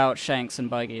talking about Shanks and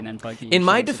Buggy, and then Buggy. In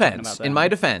my defense,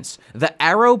 the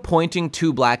arrow pointing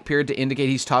to Blackbeard to indicate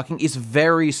he's talking is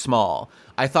very small.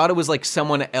 I thought it was like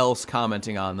someone else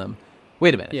commenting on them.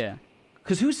 Wait a minute. Yeah.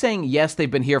 Because who's saying yes,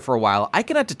 they've been here for a while? I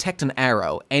cannot detect an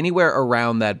arrow anywhere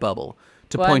around that bubble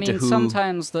to point to who.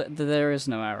 Sometimes there is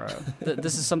no arrow.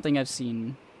 This is something I've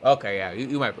seen. Okay, yeah,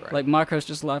 you might be right. Like, Marco's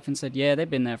just laughed and said, yeah, they've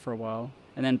been there for a while.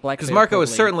 And then Blackbeard... Because Marco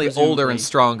is certainly older and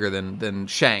stronger than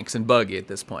Shanks and Buggy at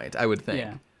this point, I would think.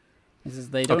 Yeah. He says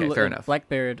they don't look... fair enough.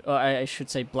 Blackbeard, or I should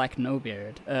say Black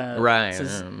No-Beard. Right.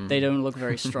 Says they don't look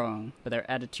very strong, but their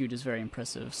attitude is very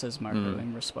impressive, says Marco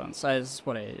in response. That's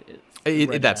what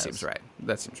that seems right.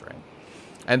 That seems right.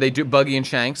 And they do... Buggy and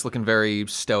Shanks looking very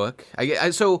stoic.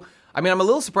 I'm a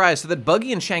little surprised that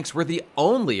Buggy and Shanks were the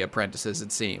only apprentices,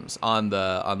 it seems, on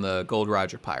the Gold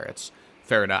Roger pirates.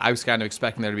 Fair enough. I was kind of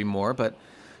expecting there to be more, but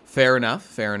fair enough.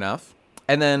 Fair enough.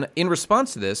 And then in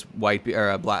response to this,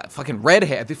 fucking red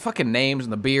hair, the fucking names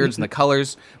and the beards and the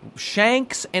colors,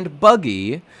 Shanks and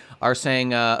Buggy are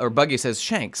saying, or Buggy says,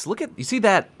 Shanks, you see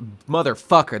that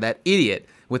motherfucker, that idiot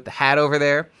with the hat over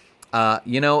there?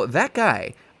 That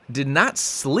guy did not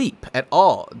sleep at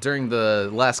all during the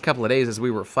last couple of days as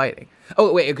we were fighting.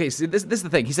 Oh, wait, okay, so this is the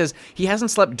thing. He says he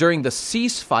hasn't slept during the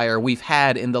ceasefire we've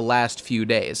had in the last few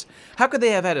days. How could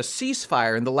they have had a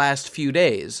ceasefire in the last few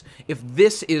days if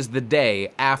this is the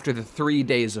day after the 3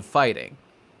 days of fighting?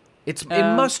 It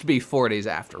must be 4 days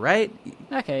after, right?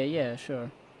 Okay, yeah, sure.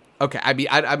 Okay,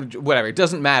 I'm whatever. It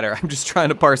doesn't matter. I'm just trying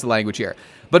to parse the language here.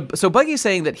 But so Buggy's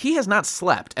saying that he has not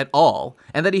slept at all,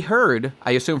 and that he heard,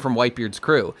 I assume from Whitebeard's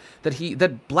crew,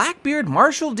 that Blackbeard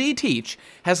Marshall D. Teach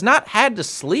has not had to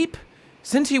sleep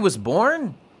since he was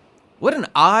born. What an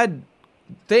odd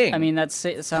thing. I mean, it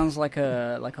sounds like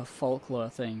a folklore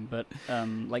thing, but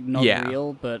not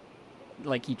real. But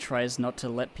like he tries not to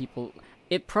let people.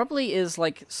 It probably is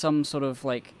like some sort of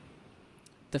like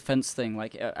defense thing.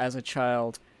 Like as a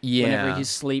child. Yeah. Whenever he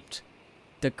slept,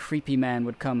 the creepy man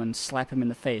would come and slap him in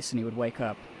the face, and he would wake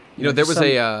up. There was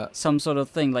some sort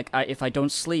of thing like if I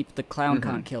don't sleep, the clown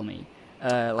can't kill me.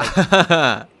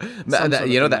 That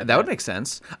would make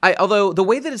sense. Although the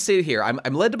way that it's stated here,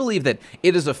 I'm led to believe that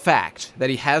it is a fact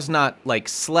that he has not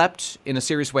slept in a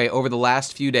serious way over the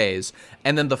last few days,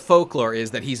 and then the folklore is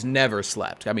that he's never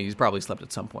slept. I mean, he's probably slept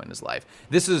at some point in his life.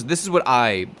 This is what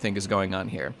I think is going on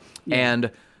here, and.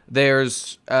 There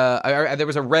was a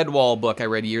Redwall book I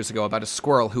read years ago about a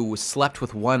squirrel who slept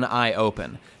with one eye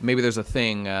open. Maybe there's a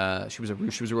thing. She was a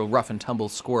real rough and tumble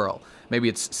squirrel. Maybe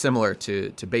it's similar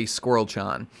to base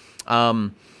Squirrel-chan.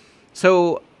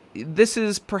 So this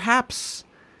is perhaps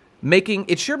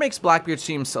it sure makes Blackbeard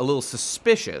seem a little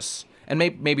suspicious. And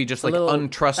maybe just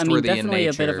untrustworthy in nature. Definitely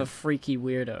a bit of a freaky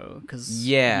weirdo, because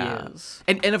he is.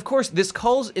 And of course, this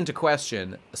calls into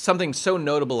question something so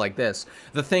notable like this.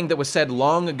 The thing that was said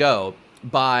long ago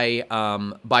by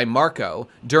Marco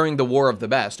during the War of the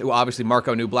Best. Who obviously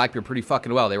Marco knew Blackbeard pretty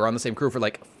fucking well. They were on the same crew for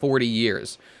 40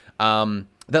 years.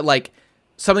 That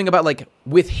something about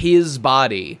with his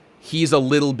body, he's a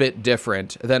little bit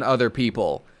different than other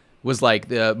people. Was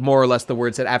more or less the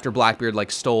word said after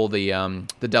Blackbeard stole the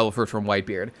devil fruit from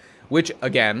Whitebeard, which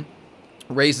again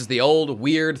raises the old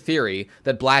weird theory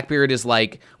that Blackbeard is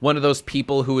one of those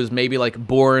people who is maybe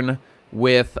born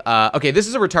with okay, this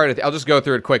is a retarded I'll just go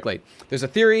through it quickly. There's a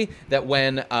theory that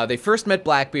when they first met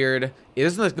Blackbeard, it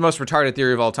isn't the most retarded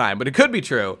theory of all time, but it could be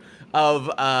true, of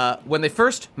when they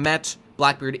first met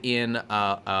Blackbeard in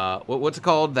what's it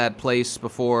called, that place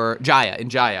before Jaya, in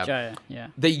Jaya. Jaya, yeah.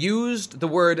 They used the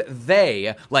word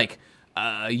they,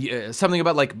 something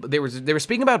about they were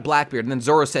speaking about Blackbeard, and then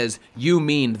Zoro says, "You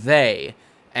mean they?"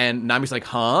 And Nami's like,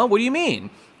 "Huh? What do you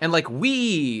mean?" And like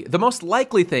the most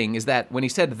likely thing is that when he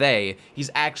said they, he's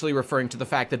actually referring to the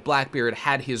fact that Blackbeard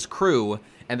had his crew,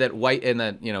 and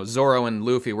that Zoro and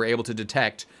Luffy were able to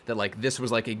detect that like this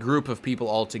was like a group of people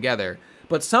all together.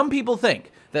 But some people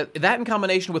think that in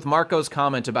combination with Marco's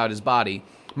comment about his body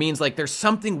means like there's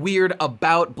something weird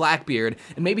about Blackbeard,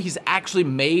 and maybe he's actually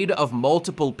made of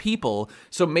multiple people.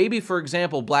 So maybe, for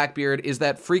example, Blackbeard is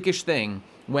that freakish thing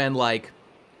when like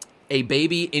a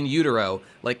baby in utero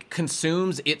like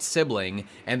consumes its sibling,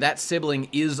 and that sibling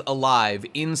is alive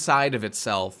inside of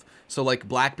itself. So like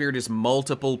Blackbeard is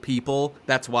multiple people.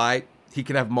 That's why he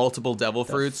can have multiple devil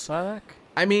fruits. Fuck?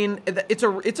 I mean, it's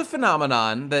a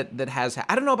phenomenon that has.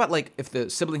 I don't know about like if the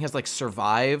sibling has like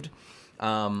survived,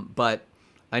 but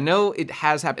I know it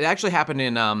has happened. It actually happened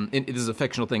in it is a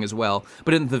fictional thing as well.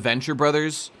 But in the Venture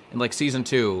Brothers, in like season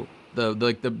 2,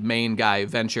 the main guy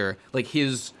Venture, like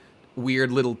his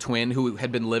weird little twin who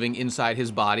had been living inside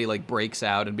his body like breaks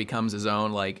out and becomes his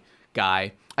own like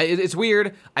guy. It's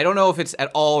weird. I don't know if it's at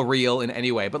all real in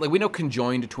any way, but like we know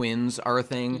conjoined twins are a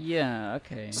thing. Yeah.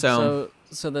 Okay. So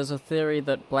there's a theory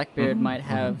that Blackbeard might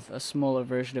have a smaller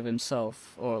version of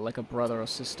himself, or like a brother or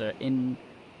sister in,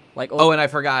 like. And I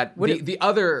forgot the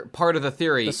other part of the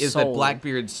theory is that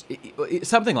Blackbeard's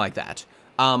something like that.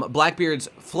 Blackbeard's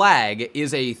flag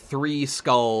is a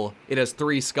 3-skull. It has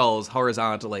 3 skulls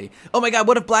horizontally. Oh my god,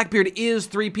 what if Blackbeard is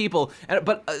 3 people?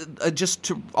 But just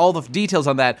to all the details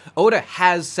on that, Oda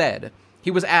has said,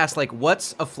 he was asked, like,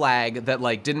 what's a flag that,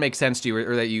 like, didn't make sense to you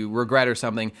or that you regret or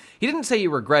something? He didn't say he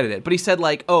regretted it, but he said,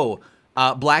 like,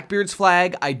 Blackbeard's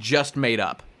flag I just made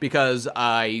up because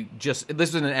this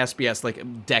was in an SBS,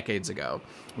 like, decades ago.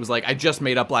 It was like, I just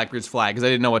made up Blackbeard's flag because I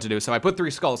didn't know what to do, so I put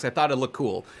 3 skulls. I thought it'd look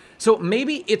cool. So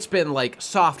maybe it's been, like,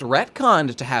 soft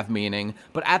retconned to have meaning,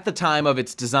 but at the time of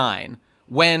its design,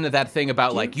 when that thing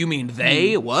about, like, you mean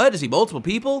they? What? Is he multiple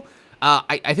people?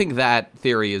 I think that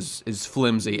theory is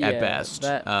flimsy at best.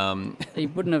 He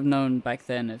wouldn't have known back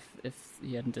then if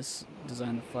he hadn't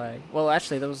designed the flag. Well,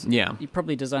 actually, there was. Yeah. He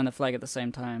probably designed the flag at the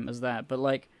same time as that, but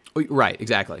like. Right.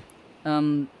 Exactly.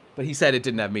 But he said it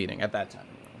didn't have meaning at that time.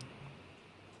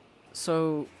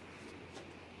 So.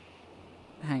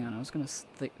 Hang on, I was gonna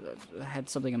I had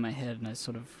something in my head and I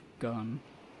sort of gone.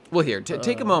 Well, here,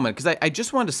 take a moment, because I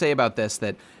just wanted to say about this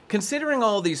that, considering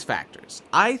all these factors,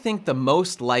 I think the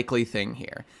most likely thing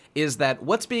here is that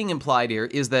what's being implied here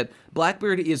is that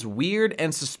Blackbeard is weird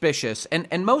and suspicious,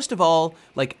 and most of all,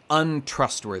 like,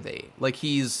 untrustworthy. Like,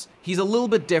 he's a little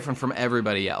bit different from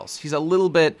everybody else. He's a little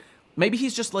bit, maybe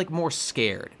he's just, like, more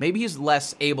scared. Maybe he's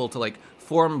less able to, like,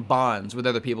 form bonds with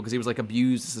other people because he was, like,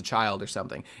 abused as a child or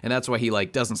something. And that's why he,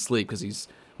 like, doesn't sleep, because he's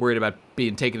worried about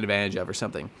being taken advantage of or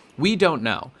something. We don't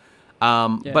know.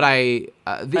 But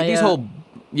these whole...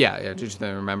 Yeah, did you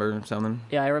remember something?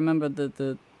 Yeah, I remember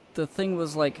the thing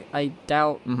was, like, I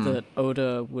doubt that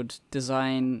Oda would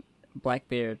design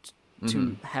Blackbeard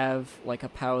to have, like, a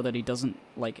power that he doesn't,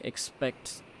 like,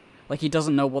 expect... Like, he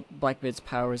doesn't know what Blackbeard's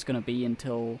power is going to be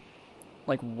until,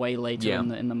 like, way later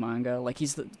in the manga. Like,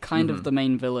 he's kind of the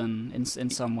main villain in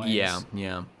some ways. Yeah.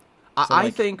 So,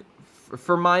 I think,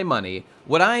 for my money,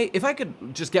 if I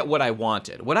could just get what I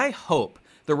wanted, what I hope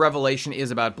the revelation is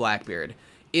about Blackbeard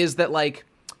is that, like,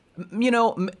 you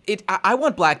know, I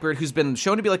want Blackbeard, who's been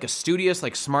shown to be, like, a studious,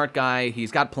 like, smart guy.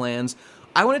 He's got plans.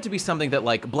 I want it to be something that,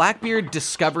 like, Blackbeard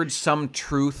discovered some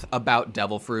truth about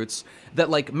devil fruits. That,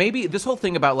 like, maybe this whole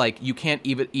thing about, like, you can't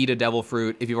even eat a devil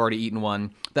fruit if you've already eaten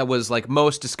one, that was, like,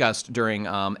 most discussed during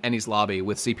Ennie's Lobby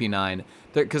with CP9.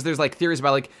 Because there's, like, theories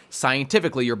about, like,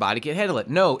 scientifically your body can't handle it.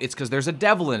 No, it's because there's a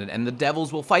devil in it, and the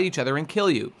devils will fight each other and kill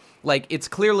you. Like, it's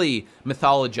clearly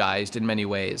mythologized in many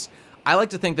ways. I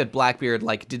like to think that Blackbeard,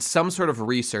 like, did some sort of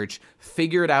research,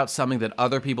 figured out something that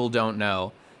other people don't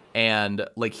know, and,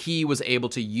 like, he was able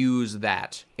to use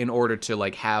that in order to,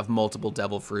 like, have multiple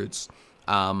devil fruits.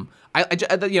 Again,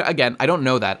 I don't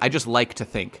know that. I just like to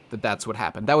think that that's what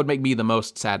happened. That would make me the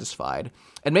most satisfied.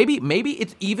 And maybe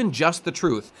it's even just the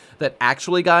truth that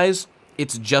actually, guys,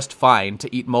 it's just fine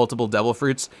to eat multiple devil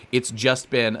fruits. It's just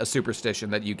been a superstition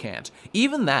that you can't.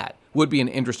 Even that would be an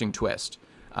interesting twist.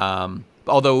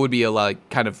 Although it would be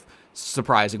kind of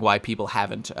surprising why people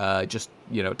haven't just,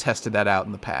 tested that out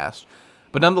in the past.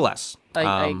 But nonetheless,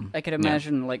 I could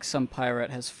imagine like some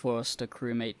pirate has forced a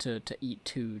crewmate to eat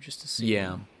 2 just to see.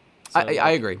 Yeah, so,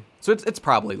 I agree. So it's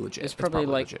probably legit. It's probably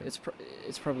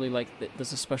like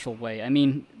there's a special way. I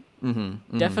mean,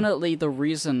 definitely the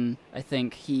reason I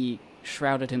think he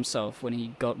shrouded himself when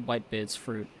he got Whitebeard's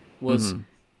fruit was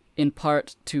in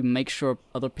part to make sure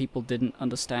other people didn't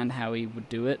understand how he would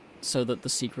do it, so that the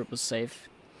secret was safe.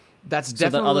 That's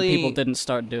definitely so that other people didn't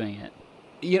start doing it.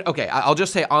 Okay, I'll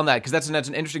just say on that, because that's an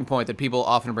interesting point that people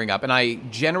often bring up, and I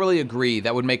generally agree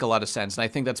that would make a lot of sense, and I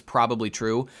think that's probably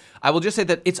true. I will just say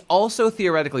that it's also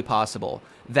theoretically possible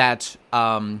that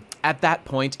at that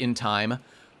point in time,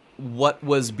 what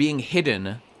was being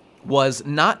hidden was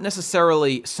not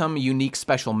necessarily some unique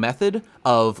special method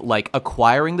of, like,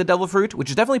 acquiring the devil fruit, which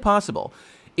is definitely possible.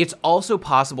 It's also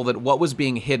possible that what was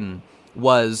being hidden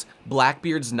was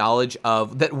Blackbeard's knowledge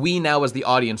of, that we now as the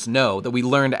audience know, that we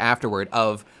learned afterward,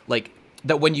 of, like,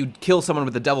 that when you kill someone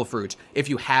with the devil fruit, if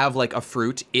you have, like, a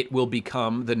fruit, it will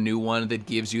become the new one that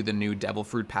gives you the new devil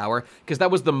fruit power. Because that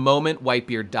was the moment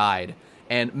Whitebeard died,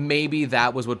 and maybe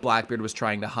that was what Blackbeard was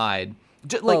trying to hide.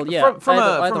 Well, yeah,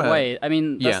 either way, I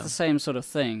mean, that's the same sort of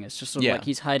thing. It's just sort of like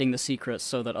he's hiding the secrets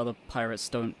so that other pirates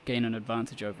don't gain an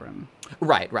advantage over him.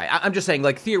 Right. I'm just saying,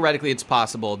 like, theoretically it's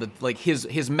possible that, like,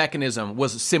 his mechanism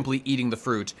was simply eating the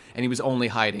fruit, and he was only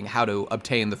hiding how to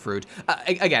obtain the fruit.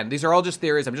 Again, these are all just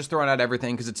theories. I'm just throwing out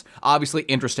everything because it's obviously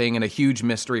interesting and a huge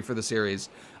mystery for the series.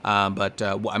 But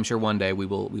I'm sure one day we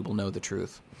will know the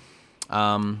truth.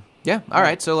 Yeah, all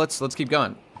right, so let's keep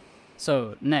going.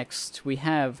 So, next, we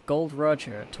have Gold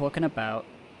Roger talking about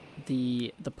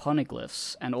the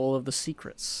poneglyphs and all of the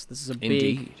secrets. This is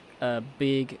a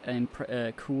big and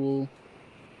cool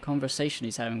conversation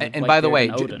he's having with and by the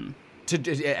way, Odin.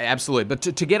 Absolutely, but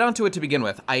to get onto it to begin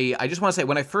with, I just want to say,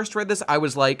 when I first read this, I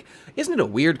was like, isn't it a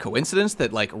weird coincidence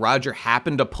that, like, Roger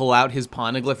happened to pull out his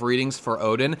poneglyph readings for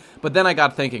Odin? But then I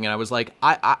got thinking, and I was like,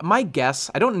 my guess,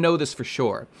 I don't know this for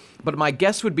sure, but my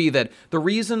guess would be that the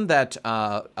reason that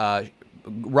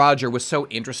Roger was so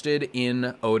interested in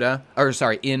the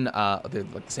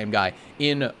same guy,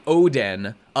 in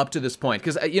Odin up to this point,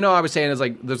 because, I was saying, is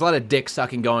like, there's a lot of dick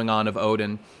sucking going on of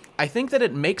Odin. I think that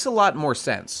it makes a lot more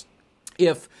sense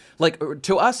if, like,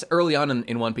 to us early on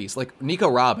in One Piece, like, Nico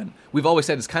Robin, we've always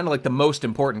said is kind of like the most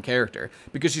important character,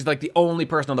 because she's like the only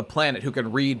person on the planet who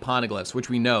can read poneglyphs, which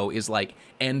we know is like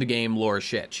endgame lore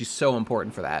shit. She's so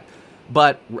important for that.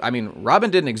 But, I mean, Robin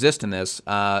didn't exist in this.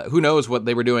 Who knows what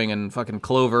they were doing in fucking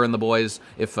Clover and the boys,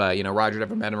 if, Roger had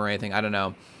ever met him or anything, I don't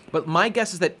know. But my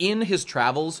guess is that in his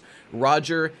travels,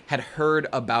 Roger had heard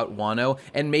about Wano,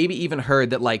 and maybe even heard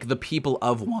that, like, the people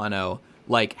of Wano,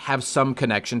 like, have some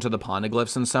connection to the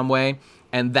poneglyphs in some way,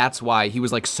 and that's why he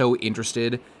was, like, so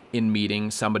interested in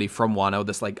meeting somebody from Wano,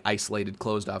 this, like, isolated,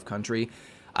 closed-off country.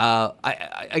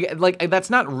 That's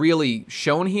not really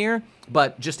shown here,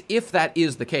 but just if that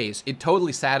is the case, it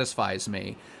totally satisfies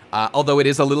me. Although it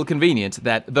is a little convenient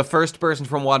that the first person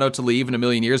from Wano to leave in a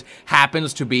million years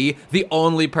happens to be the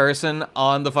only person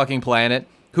on the fucking planet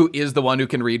who is the one who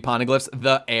can read poneglyphs,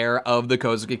 the heir of the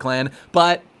Kozuki clan,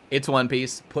 but it's One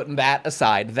Piece. Putting that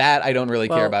aside, that I don't really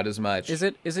care about as much. Is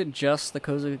it just the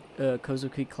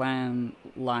Kozuki clan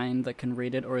line that can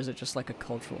read it, or is it just like a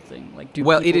cultural thing? Like, do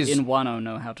people in Wano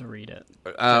know how to read it?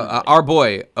 Our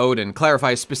boy Odin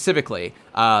clarifies specifically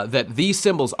that these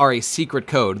symbols are a secret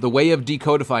code. The way of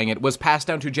decodifying it was passed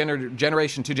down to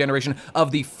generation to generation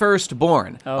of the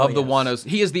firstborn of the Wanos.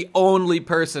 He is the only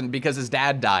person, because his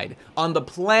dad died, on the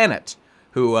planet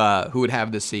who would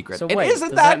have this secret. So wait,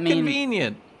 isn't that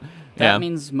convenient? That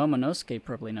means Momonosuke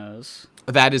probably knows.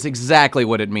 That is exactly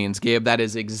what it means, Gabe. That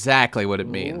is exactly what it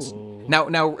means. Ooh.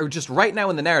 Now, just right now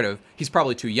in the narrative, he's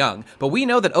probably too young. But we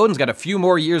know that Odin's got a few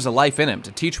more years of life in him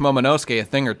to teach Momonosuke a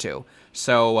thing or two.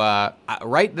 So,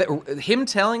 him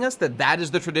telling us that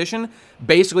is the tradition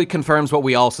basically confirms what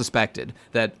we all suspected,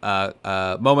 that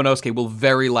Momonosuke will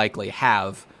very likely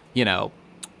have,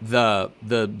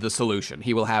 the solution.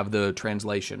 He will have the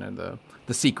translation and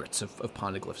the secrets of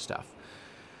poneglyph stuff.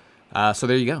 So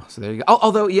there you go.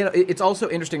 Although, it's also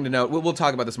interesting to note, we'll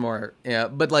talk about this more,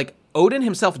 but, like, Odin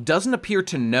himself doesn't appear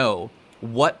to know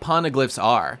what poneglyphs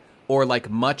are, or, like,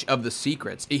 much of the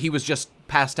secrets. He was just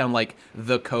passed down, like,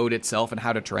 the code itself and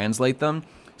how to translate them.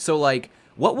 So, like,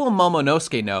 what will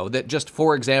Momonosuke know that just,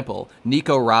 for example,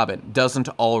 Nico Robin doesn't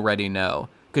already know?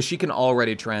 Because she can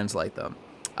already translate them.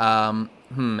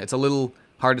 It's a little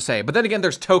hard to say. But then again,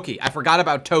 there's Toki. I forgot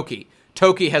about Toki.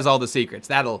 Toki has all the secrets.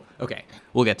 Okay,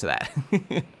 we'll get to that.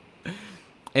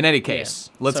 In any case,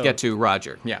 let's get to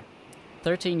Roger. Yeah.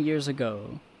 13 years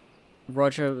ago,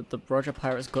 the Roger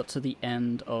Pirates got to the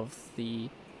end of the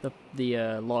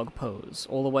log pose,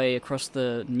 all the way across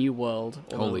the New World.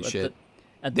 Holy shit.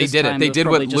 They did it. They did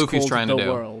what Luffy's trying to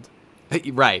do. World.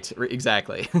 Right,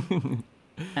 exactly.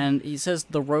 And he says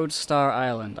the Roadstar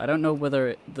Island. I don't know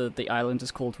whether the island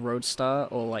is called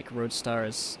Roadstar, or, like, Roadstar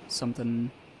is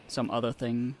some other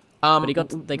thing. But they got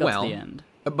to the end.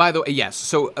 By the way, yes.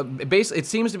 So basically, it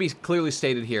seems to be clearly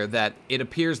stated here that it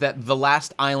appears that the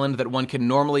last island that one can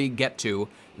normally get to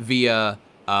via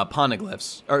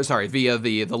poneglyphs, or sorry, via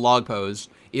the log pose,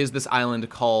 is this island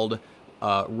called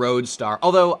Roadstar.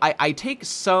 Although I take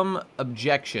some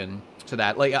objection to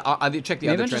that. Like, I check the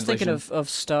other translation. Maybe I'm just thinking of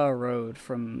Star Road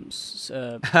from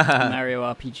Mario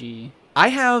RPG. I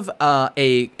have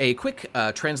a quick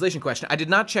translation question. I did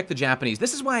not check the Japanese.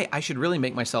 This is why I should really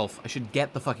I should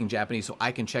get the fucking Japanese so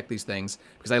I can check these things,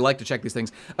 because I like to check these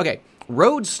things. Okay,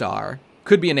 Roadstar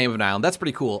could be a name of an island. That's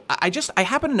pretty cool. I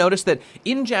happen to notice that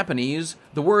in Japanese,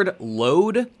 the word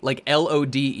load, like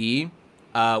Lode,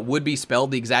 would be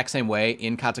spelled the exact same way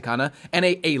in katakana. And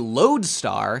a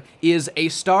lodestar is a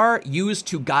star used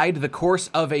to guide the course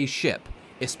of a ship,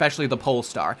 especially the pole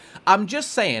star. I'm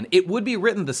just saying, it would be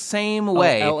written the same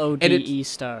way. Lode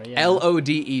star, yeah.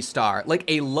 Lode star. Like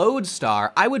a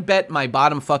lodestar, I would bet my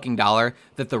bottom fucking dollar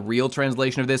that the real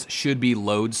translation of this should be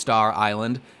Lodestar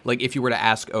Island. Like, if you were to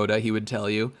ask Oda, he would tell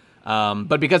you.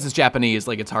 But because it's Japanese,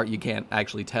 like, it's hard, you can't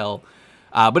actually tell.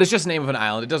 But it's just the name of an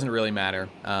island. It doesn't really matter.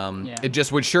 Yeah. It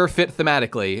just would sure fit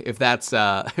thematically if that's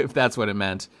what it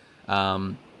meant.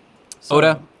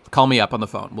 Oda, call me up on the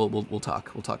phone. We'll talk.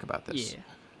 We'll talk about this.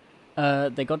 Yeah.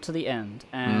 They got to the end,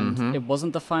 and it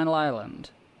wasn't the final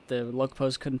island. The log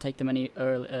pose couldn't take them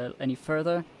any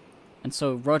further, and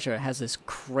so Roger has this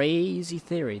crazy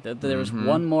theory that there is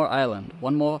one more island,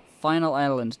 one more final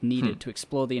island needed to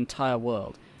explore the entire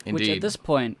world. Indeed. Which at this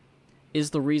point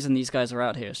is the reason these guys are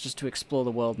out here. It's just to explore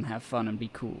the world and have fun and be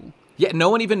cool. Yeah, no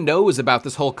one even knows about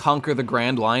this whole conquer the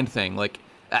Grand Line thing. Like,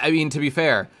 I mean, to be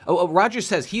fair, Roger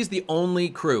says he's the only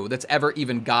crew that's ever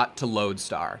even got to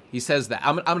Lodestar. He says that.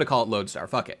 I'm going to call it Lodestar.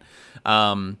 Fuck it.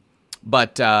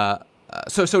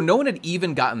 So no one had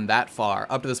even gotten that far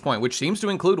up to this point, which seems to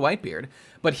include Whitebeard.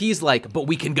 But he's like, but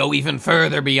we can go even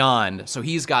further beyond. So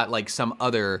he's got like some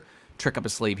other trick up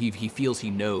his sleeve. He feels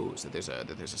he knows that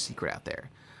there's a secret out there.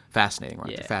 Fascinating,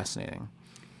 Roger. Yeah. Fascinating.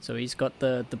 So he's got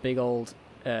the big old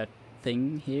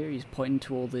thing here. He's pointing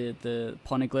to all the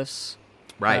poneglyphs.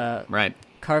 Right.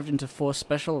 Carved into 4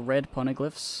 special red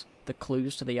poneglyphs, the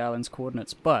clues to the island's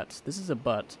coordinates. But, this is a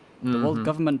but, the world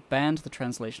government banned the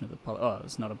translation of the Oh,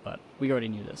 it's not a but. We already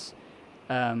knew this.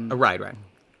 Right.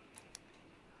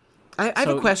 I have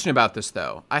a question about this,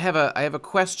 though. I have a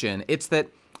question. It's that,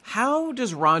 how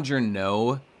does Roger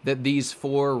know that these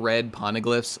 4 red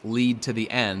poneglyphs lead to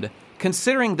the end,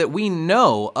 considering that we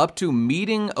know up to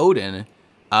meeting Odin,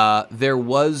 there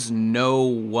was no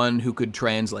one who could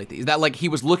translate these. That, like, he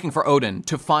was looking for Odin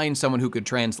to find someone who could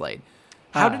translate.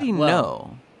 How did he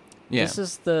know? Yeah. This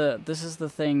is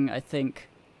the thing I think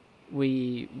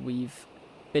we've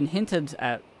been hinted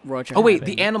at Roger. Oh wait,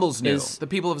 the animals knew. The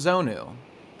people of Zo knew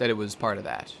that it was part of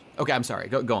that. Okay, I'm sorry.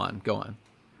 Go on.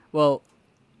 Well,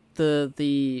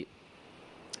 the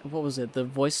what was it? The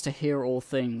voice to hear all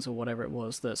things, or whatever it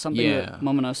was. That something that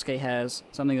Momonosuke has,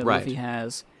 something that Luffy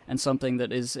has, and something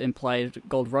that is implied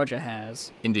Gold Roger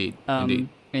has. Indeed.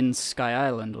 In Sky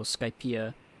Island or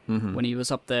Skypiea, when he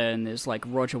was up there, and there's like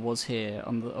Roger was here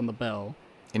on the bell.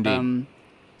 Indeed.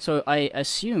 So I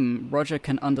assume Roger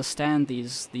can understand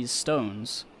these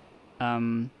stones. I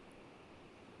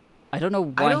don't know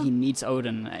why he needs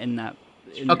Odin in that.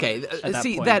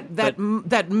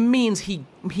 That means he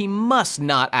must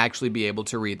not actually be able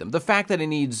to read them. The fact that he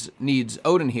needs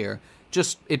Odin here,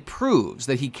 it proves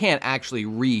that he can't actually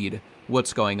read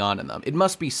what's going on in them. It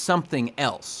must be something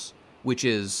else, which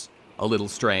is a little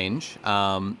strange,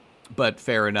 but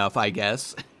fair enough, I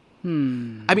guess. I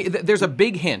mean, there's a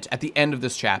big hint at the end of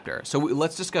this chapter, so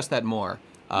let's discuss that more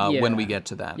when we get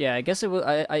to that. Yeah, I guess it was.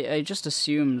 I just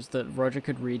assumed that Roger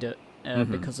could read it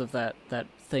because of that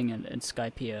thing in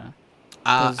Skypiea.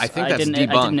 I think that's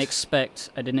debunked.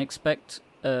 I didn't expect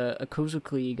a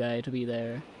Kozukli guy to be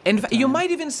there. And you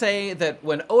might even say that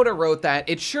when Oda wrote that,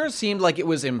 it sure seemed like it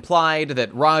was implied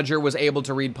that Roger was able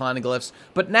to read poneglyphs,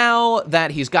 but now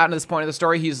that he's gotten to this point of the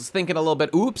story, he's thinking a little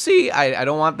bit, oopsie, I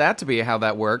don't want that to be how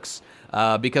that works,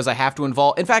 because I have to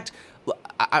involve... In fact,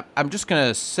 I'm just going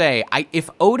to say,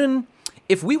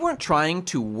 if we weren't trying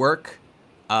to work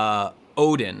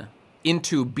Odin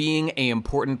into being an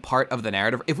important part of the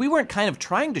narrative, if we weren't kind of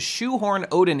trying to shoehorn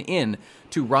Odin in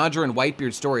to Roger and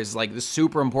Whitebeard's stories like this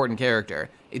super important character,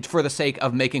 it's for the sake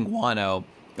of making Wano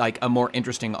like a more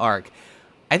interesting arc,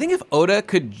 I think if Oda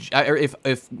could, or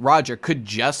if Roger could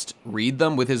just read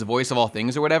them with his voice of all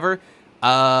things or whatever,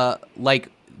 like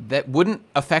that wouldn't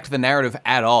affect the narrative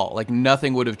at all. Like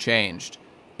nothing would have changed,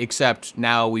 except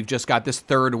now we've just got this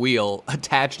third wheel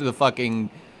attached to the fucking...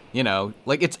 You know,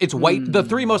 like it's the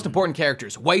 3 most important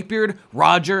characters: Whitebeard,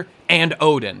 Roger, and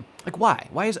Odin. Like, why?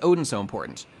 Why is Odin so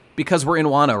important? Because we're in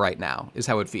Wano right now, is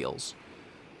how it feels.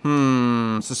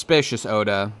 Suspicious,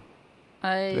 Oda.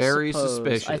 Very suppose.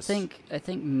 suspicious. I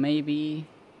think maybe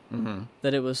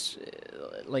that it was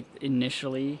like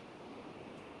initially.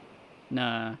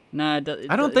 Nah. I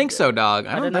don't think so, dog.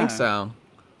 I don't think so.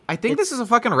 I think this is a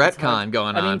fucking retcon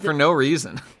going on for no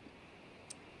reason.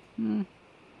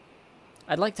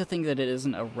 I'd like to think that it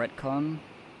isn't a retcon.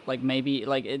 Like maybe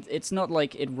like it's not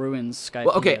like it ruins Skype.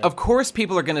 Well, okay, of course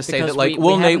people are going to say that like,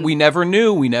 we never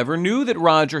knew that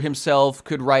Roger himself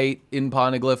could write in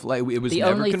poneglyph. Like it was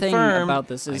never confirmed. The only thing about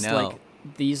this is like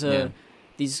these are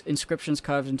these inscriptions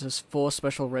carved into 4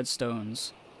 special red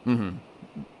stones.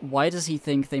 Why does he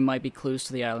think they might be clues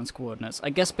to the island's coordinates? I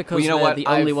guess because they're the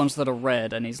only ones that are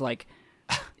red, and he's like,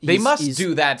 they must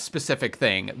do that specific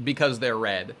thing because they're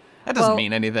red. That doesn't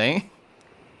mean anything.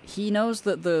 He knows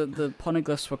that the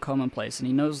poneglyphs were commonplace, and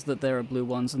he knows that there are blue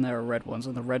ones and there are red ones,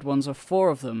 and the red ones are 4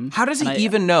 of them. How does he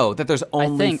even know that there's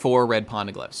only 4 red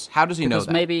poneglyphs? How does he know that?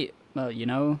 Because maybe,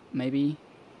 maybe,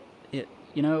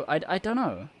 I don't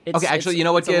know. Okay, actually, you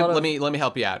know what, Gib? Let me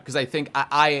help you out, because I think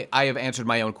I have answered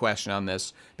my own question on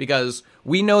this, because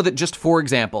we know that just, for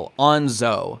example, on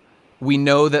Zoe, we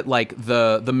know that, like,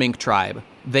 the mink tribe,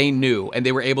 they knew, and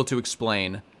they were able to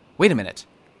explain. Wait a minute.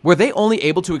 Were they only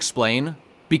able to explain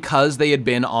because they had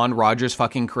been on Roger's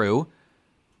fucking crew?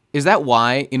 Is that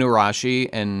why Inuarashi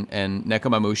and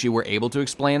Nekomamushi were able to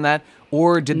explain that?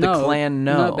 Or did the clan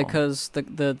know? No, because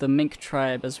the mink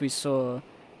tribe, as we saw,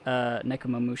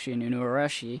 Nekomamushi and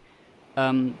Inuarashi,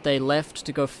 they left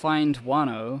to go find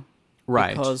Wano.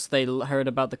 Right. Because they heard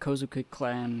about the Kozuki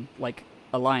clan, like,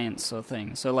 alliance or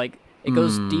thing. So, like, it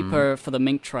goes deeper for the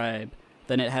mink tribe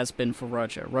than it has been for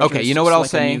Roger. Okay, you know what I'll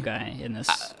say? A new guy in this.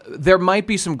 There might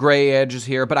be some gray edges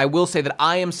here, but I will say that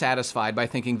I am satisfied by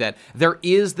thinking that there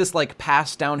is this like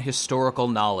passed down historical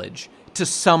knowledge to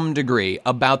some degree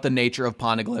about the nature of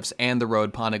poneglyphs and the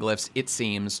road poneglyphs, it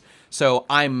seems. So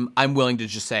I'm willing to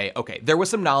just say, okay, there was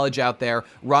some knowledge out there.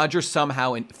 Roger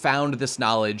somehow found this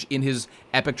knowledge in his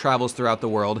epic travels throughout the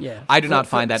world. Yeah. I do not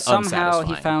find that unsatisfying.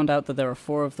 Somehow he found out that there are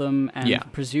 4 of them, and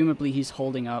presumably he's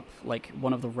holding up like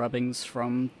one of the rubbings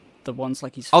from the ones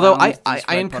like he's found. Although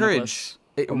I encourage...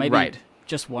 Or maybe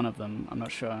just one of them, I'm not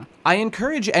sure. I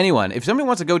encourage anyone, if somebody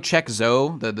wants to go check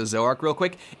Zoe, the Zoe arc real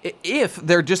quick, if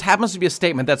there just happens to be a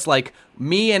statement that's like,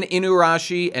 me and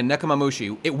Inuarashi and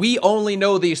Nekomamushi, we only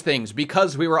know these things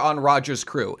because we were on Roger's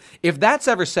crew. If that's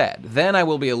ever said, then I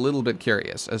will be a little bit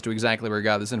curious as to exactly where he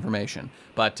got this information.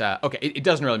 But, okay, it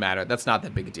doesn't really matter. That's not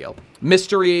that big a deal.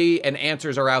 Mystery and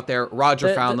answers are out there.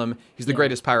 Roger found them. He's the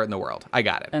greatest pirate in the world. I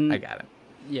got it. I got it.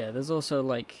 Yeah, there's also,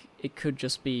 like, it could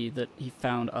just be that he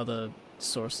found other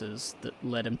sources that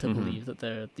led him to believe that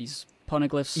there are these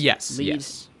poneglyphs lead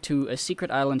to a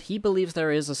secret island. He believes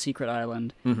there is a secret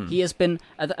island. He has been...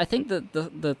 I think that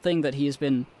the thing that he has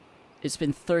been... It's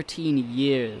been 13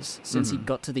 years since he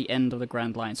got to the end of the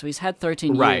Grand Line. So he's had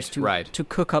 13 years to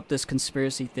cook up this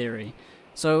conspiracy theory.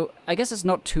 So I guess it's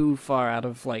not too far out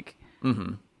of, like...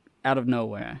 out of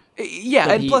nowhere.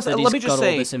 Yeah, and plus, let me just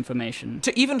say, all this information.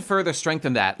 To even further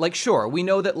strengthen that, like, sure, we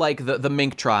know that, like, the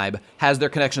Mink tribe has their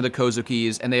connection to the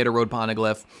Kozukis, and they had a road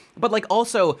poneglyph, but, like,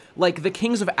 also, like, the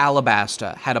kings of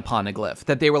Alabasta had a poneglyph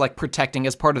that they were, like, protecting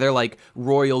as part of their, like,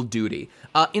 royal duty.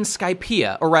 In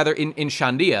Skypiea, or rather, in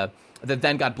Shandia, that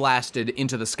then got blasted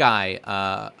into the sky,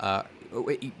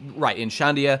 in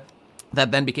Shandia, that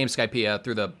then became Skypiea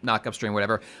through the knock-up string,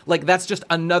 whatever, like, that's just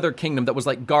another kingdom that was,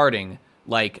 like, guarding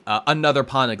like, another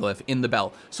poneglyph in the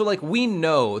bell. So, like, we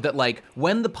know that, like,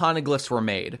 when the poneglyphs were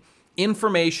made,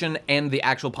 information and the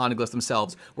actual poneglyphs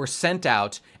themselves were sent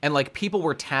out, and, like, people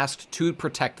were tasked to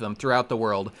protect them throughout the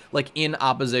world, like, in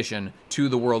opposition to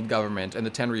the world government and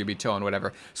the Tenryubito and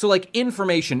whatever. So, like,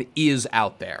 information is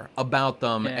out there about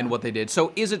them and what they did.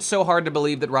 So, is it so hard to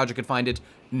believe that Roger could find it?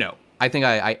 No. I think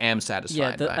I am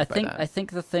satisfied by that. I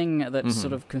think the thing that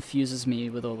sort of confuses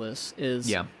me with all this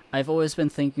is I've always been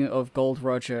thinking of Gold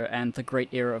Roger and the Great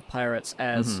Era of Pirates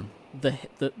as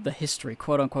the history,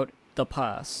 quote unquote, the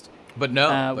past. But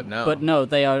no,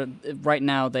 they are right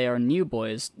now. They are new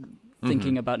boys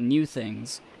thinking about new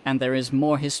things, and there is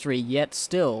more history yet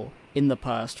still in the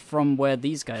past from where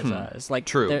these guys are. It's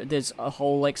like there's a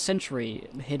whole like century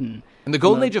hidden. And the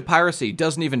Golden Age of Piracy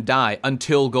doesn't even die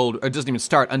until doesn't even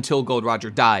start until Gold Roger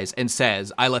dies and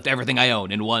says, "I left everything I own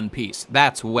in one piece."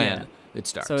 That's when it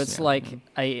starts. So it's like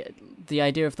the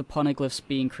idea of the poneglyphs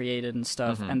being created and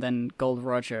stuff, and then Gold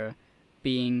Roger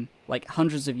being like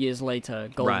hundreds of years later,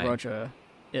 Gold Roger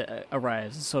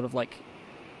arrives. It's sort of like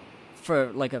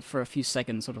for a few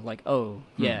seconds, sort of like, oh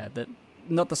yeah, that.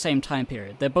 Not the same time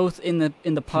period. They're both in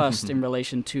the past in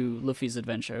relation to Luffy's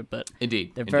adventure, but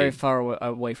they're very far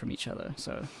away from each other.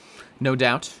 So, No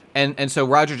doubt. And so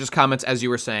Roger just comments, as you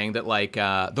were saying, that like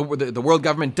the world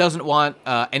government doesn't want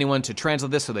anyone to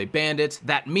translate this, so they banned it.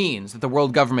 That means that the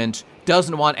world government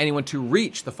doesn't want anyone to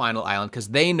reach the final island because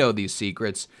they know these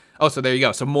secrets. Oh, so there you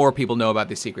go. So more people know about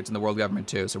these secrets in the world government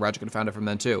too. So Roger could have found it from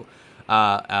them too.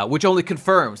 Which only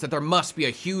confirms that there must be a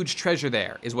huge treasure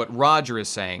there, is what Roger is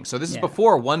saying. So this is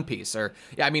before One Piece, or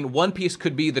yeah, I mean, One Piece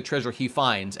could be the treasure he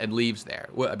finds and leaves there.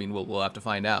 Well, I mean, we'll have to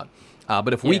find out.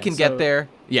 But if we can get there,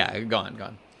 go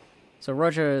on. So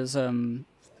Roger is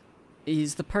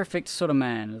he's the perfect sort of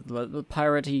man, the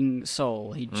pirating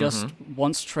soul. He just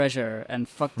wants treasure, and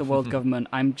fuck the world government.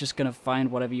 I'm just gonna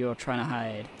find whatever you're trying to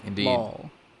hide. Indeed.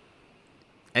 Lol.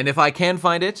 And if I can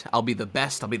find it, I'll be the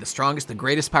best, I'll be the strongest, the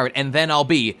greatest pirate, and then I'll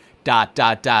be ...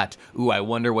 Ooh, I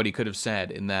wonder what he could have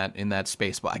said in that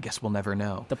space, but I guess we'll never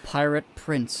know. The pirate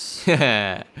prince.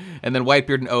 And then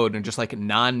Whitebeard and Odin are just like,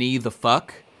 nani the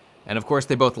fuck? And of course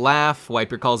they both laugh.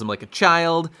 Whitebeard calls him like a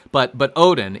child, but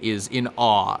Odin is in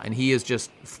awe, and he is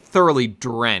just thoroughly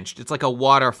drenched. It's like a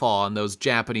waterfall in those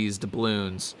Japanese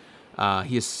doubloons.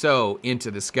 He is so into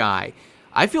this guy.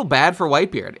 I feel bad for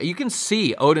Whitebeard. You can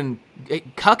see Odin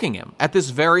cucking him at this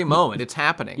very moment. It's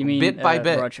happening, you mean, bit by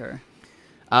bit. Roger?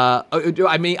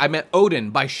 I meant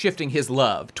Odin, by shifting his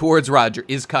love towards Roger,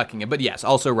 is cucking him. But yes,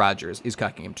 also Roger is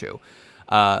cucking him too.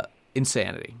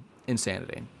 Insanity.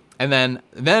 And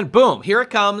then boom, here it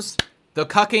comes. The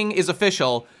cucking is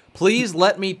official. Please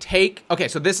let me take... Okay,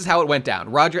 so this is how it went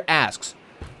down. Roger asks,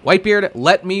 Whitebeard,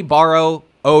 let me borrow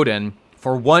Odin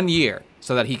for 1 year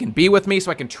so that he can be with me,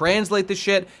 so I can translate this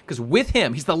shit. Because with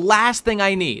him, he's the last thing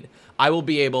I need. I will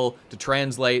be able to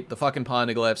translate the fucking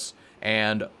poneglyphs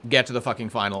and get to the fucking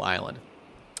final island.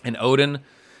 And Odin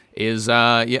is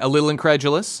a little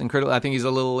incredulous. I think he's a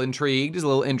little intrigued. He's a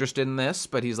little interested in this,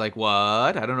 but he's like,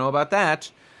 what? I don't know about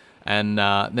that. And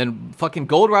then fucking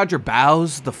Gold Roger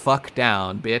bows the fuck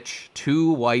down, bitch,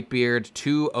 to Whitebeard,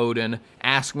 to Odin,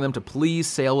 asking them to please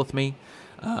sail with me.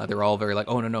 They're all very like,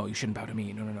 oh, no, you shouldn't bow to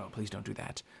me. No, please don't do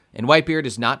that. And Whitebeard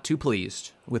is not too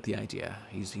pleased with the idea.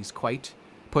 He's quite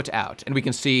put out. And we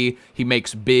can see he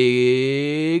makes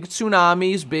big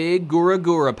tsunamis, big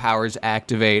Gura powers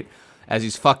activate as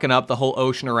he's fucking up the whole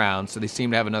ocean around. So they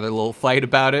seem to have another little fight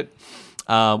about it,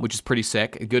 which is pretty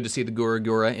sick. Good to see the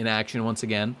Gura in action once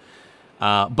again.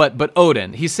 But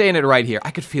Odin, he's saying it right here.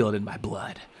 I could feel it in my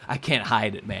blood. I can't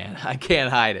hide it, man. I can't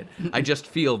hide it. I just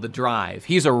feel the drive.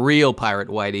 He's a real pirate,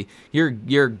 Whitey.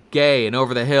 You're gay and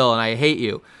over the hill, and I hate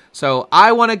you. So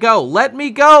I want to go. Let me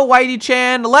go,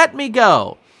 Whitey-chan. Let me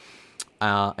go.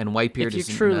 And Whitebeard is none too pleased. If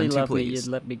you truly love me, you'd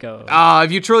let me go.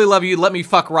 If you truly love me, you'd let me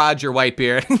fuck Roger,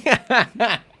 Whitebeard.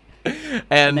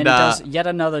 And then he does yet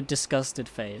another disgusted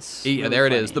face. Yeah, really there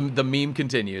funny. It is. The meme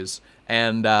continues.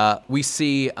 And we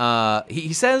see,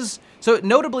 he says, so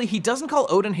notably, he doesn't call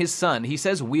Odin his son. He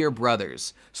says, we're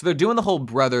brothers. So they're doing the whole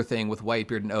brother thing with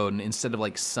Whitebeard and Odin instead of,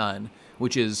 like, son,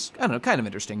 which is, I don't know, kind of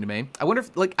interesting to me. I wonder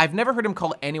if, like, I've never heard him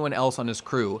call anyone else on his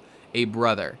crew a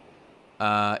brother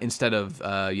instead of,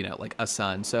 like a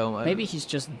son. So maybe he's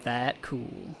just that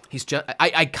cool. He's just,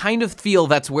 I kind of feel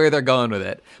that's where they're going with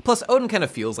it. Plus, Odin kind of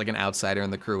feels like an outsider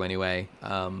in the crew anyway. I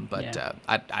don't know.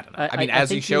 I mean, as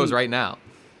he shows right now.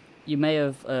 You may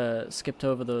have skipped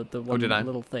over the one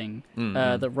little thing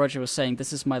that Roger was saying.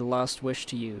 This is my last wish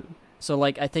to you. So,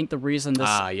 like, I think the reason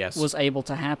this was able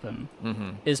to happen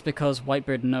is because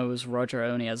Whitebeard knows Roger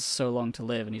only has so long to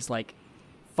live, and he's like,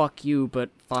 "Fuck you, but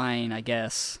fine, I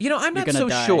guess." You know, I'm not so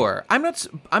sure. I'm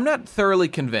not thoroughly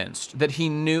convinced that he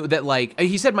knew that. Like,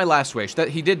 he said my last wish. That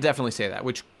he did definitely say that,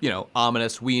 which, you know,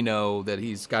 ominous. We know that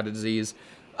he's got a disease.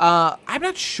 I'm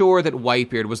not sure that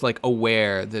Whitebeard was like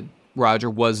aware that Roger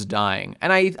was dying.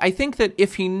 And I think that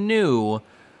if he knew...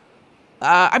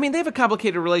 I mean, they have a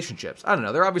complicated relationships. I don't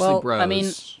know. They're obviously bros. I mean,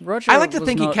 Roger I like to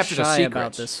think he kept it a secret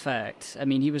about this fact. I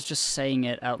mean, he was just saying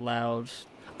it out loud.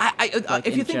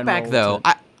 If you think back, though,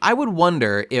 I would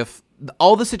wonder if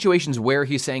all the situations where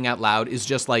he's saying out loud is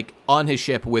just, like, on his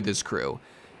ship with his crew.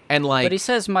 And, like... But he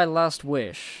says, my last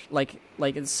wish. Like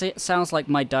it sounds like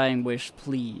my dying wish,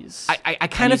 please. I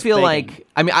kind of feel like...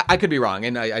 I mean, I could be wrong,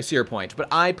 and I see your point. But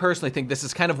I personally think this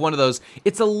is kind of one of those...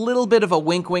 It's a little bit of a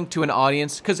wink-wink to an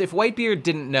audience. Because if Whitebeard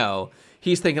didn't know,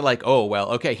 he's thinking like, oh, well,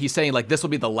 okay. He's saying, like, this will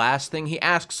be the last thing he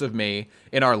asks of me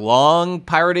in our long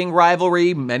pirating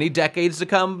rivalry, many decades to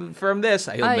come from this.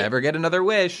 He'll never get another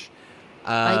wish.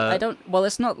 I don't... Well,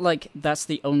 it's not like that's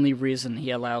the only reason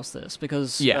he allows this,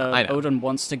 because Odin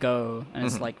wants to go, and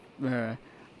it's like...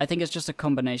 I think it's just a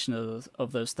combination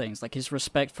of those things, like his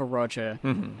respect for Roger,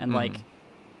 and like...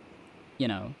 you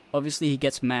know, obviously he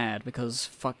gets mad because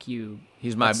fuck you.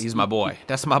 He's my boy.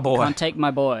 That's my boy. Can't take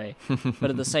my boy. But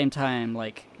at the same time,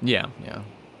 like, yeah.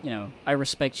 you know, I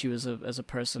respect you as a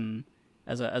person,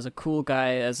 as a cool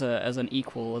guy, as an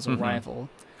equal, as a rival.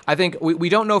 I think we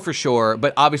don't know for sure,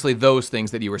 but obviously those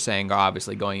things that you were saying are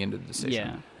obviously going into the decision.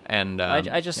 Yeah. And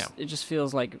it just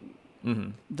feels like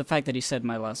the fact that he said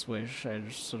my last wish. I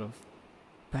just sort of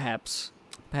perhaps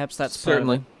that's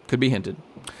certainly could be hinted.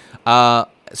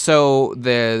 So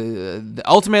the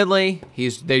ultimately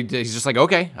he's just like,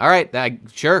 okay, all right,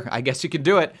 sure, I guess you can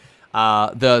do it.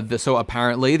 So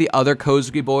apparently the other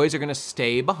Kozuki boys are gonna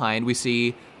stay behind. We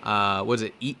see was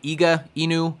it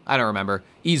Inu? I don't remember.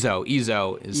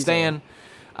 Izo is staying.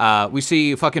 We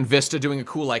see fucking Vista doing a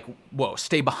cool, like, whoa,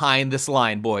 stay behind this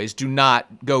line, boys. Do not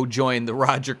go join the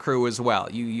Roger crew as well.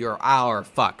 You're our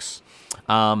fucks.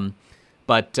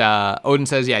 But Odin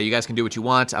says, yeah, you guys can do what you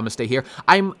want. I'm going to stay here.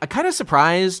 I'm kind of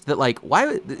surprised that, like,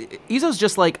 why... Izo's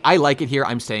just like, I like it here.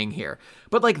 I'm staying here.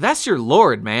 But, like, that's your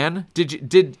lord, man. Did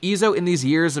Izo, in these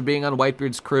years of being on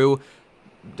Whitebeard's crew,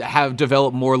 have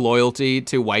developed more loyalty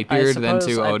to Whitebeard than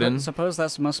to Odin? I suppose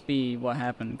that must be what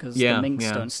happened, because the Minks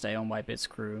don't stay on Whitebeard's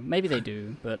crew. Maybe they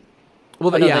do, but...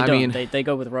 Well, no, yeah, they I don't. mean... They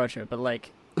go with Roger, but,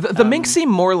 like... The Minks seem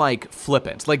more like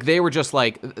flippant. Like they were just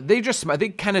like they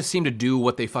kind of seem to do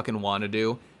what they fucking want to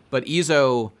do. But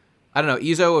Izo, I don't know.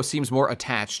 Izo seems more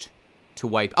attached to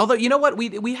White. Although you know what,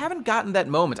 we haven't gotten that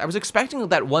moment. I was expecting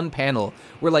that one panel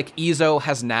where like Izo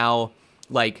has now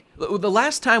like the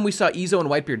last time we saw Izo and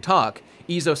Whitebeard talk,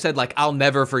 Izo said like I'll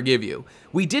never forgive you.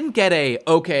 We didn't get a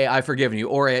okay I've forgiven you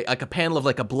or like a panel of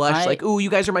like a blush like ooh you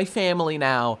guys are my family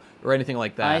now or anything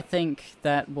like that. I think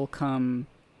that will come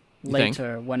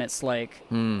later when it's like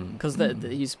because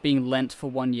he's being lent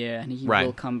for 1 year and he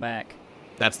will come back.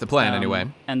 That's the plan anyway.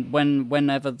 And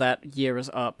whenever that year is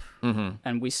up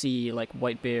and we see like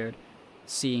Whitebeard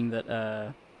seeing that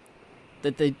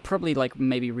that they probably like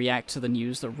maybe react to the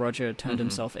news that Roger turned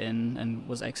himself in and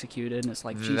was executed, and it's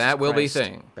like Jesus that will Christ. be a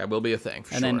thing. That will be a thing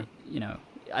for and sure. And then you know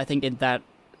I think in that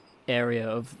area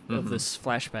of this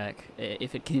flashback,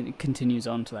 if it continues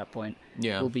on to that point,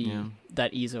 will be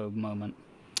that Izo moment.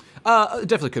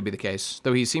 Definitely could be the case,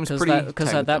 though he seems pretty.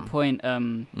 Because at that point,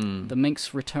 the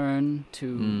Minks return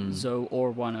to Zo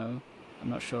or Wano. I'm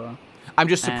not sure. I'm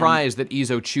just surprised that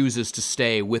Izo chooses to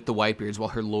stay with the Whitebeards while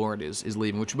her lord is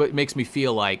leaving, which makes me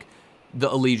feel like the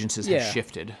allegiances have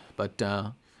shifted. But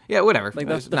yeah, whatever. Like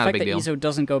it's the not fact a big that deal. Izo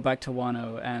doesn't go back to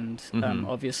Wano, and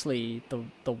obviously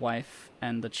the wife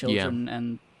and the children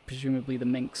and presumably the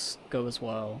Minks go as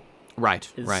well.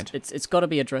 Right. It's got to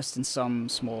be addressed in some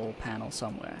small panel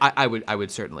somewhere. I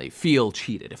would certainly feel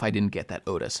cheated if I didn't get that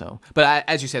Oda. So, but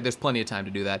as you said, there's plenty of time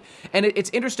to do that, and it's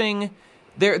interesting.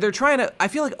 They're trying to. I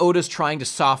feel like Oda's trying to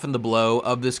soften the blow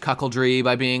of this cuckoldry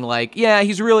by being like, yeah,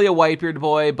 he's really a Whitebeard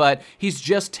boy, but he's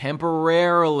just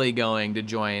temporarily going to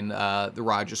join the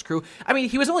Rogers crew. I mean,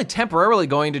 he was only temporarily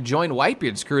going to join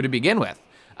Whitebeard's crew to begin with.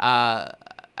 I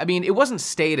mean, it wasn't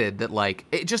stated that like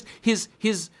it just his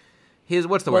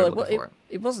what's the word I'm looking for?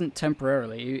 It wasn't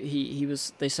temporarily. He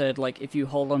was. They said like if you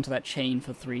hold onto that chain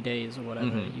for 3 days or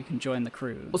whatever, you can join the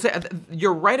crew. Well,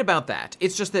 you're right about that.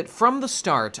 It's just that from the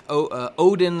start,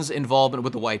 Odin's involvement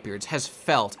with the Whitebeards has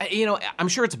felt. You know, I'm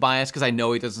sure it's biased because I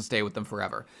know he doesn't stay with them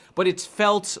forever, but it's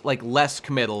felt like less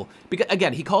committal because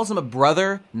again, he calls him a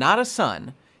brother, not a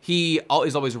son. He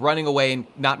is always running away and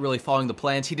not really following the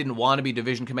plans. He didn't want to be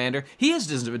division commander. He is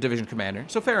division commander,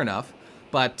 so fair enough.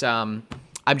 But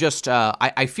I'm just,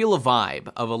 I feel a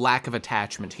vibe of a lack of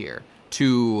attachment here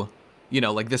to, you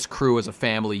know, like this crew as a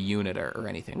family unit or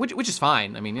anything, which is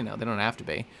fine. I mean, you know, they don't have to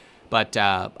be, but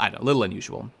I don't know, a little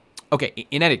unusual. Okay,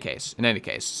 in any case,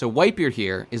 so Whitebeard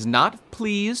here is not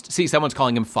pleased. See, someone's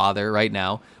calling him father right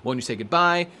now. Won't you say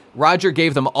goodbye? Roger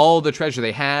gave them all the treasure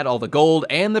they had, all the gold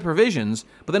and the provisions,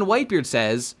 but then Whitebeard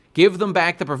says, give them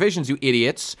back the provisions, you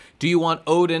idiots. Do you want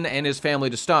Odin and his family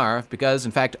to starve? Because,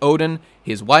 in fact, Odin,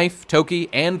 his wife, Toki,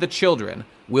 and the children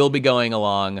will be going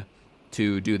along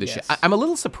to do this shit. I'm a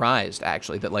little surprised,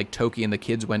 actually, that, like, Toki and the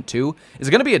kids went too. It's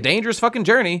going to be a dangerous fucking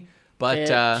journey, but...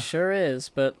 It sure is,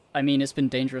 but, I mean, it's been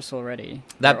dangerous already.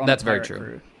 That's very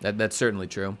true. That's certainly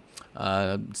true.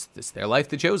 It's their life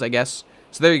they chose, I guess.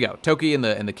 So there you go. Toki and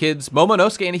the kids.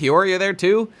 Momonosuke and Hiyori are there,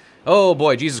 too. Oh,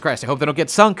 boy, Jesus Christ. I hope they don't get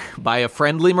sunk by a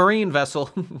friendly marine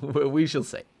vessel. We shall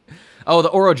see. Oh, the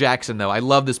Oro Jackson, though. I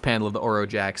love this panel of the Oro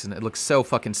Jackson. It looks so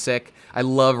fucking sick. I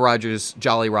love Roger's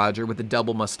Jolly Roger with the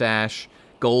double mustache.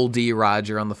 Gold D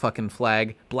Roger on the fucking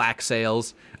flag. Black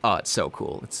sails. Oh, it's so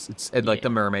cool. It's like the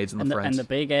mermaids in the front. And the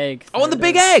big egg. Oh, and the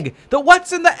big egg!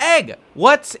 What's in the egg?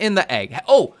 What's in the egg?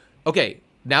 Oh, okay.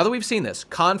 now that we've seen this,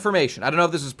 confirmation. I don't know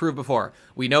if this was proved before.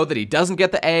 We know that he doesn't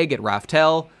get the egg at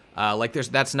Raftel.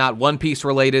 That's not One Piece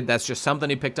related. That's just something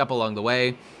he picked up along the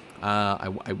way.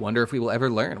 I wonder if we will ever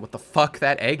learn what the fuck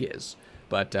that egg is.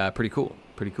 But pretty cool.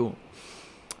 Pretty cool.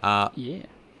 Yeah.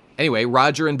 Anyway,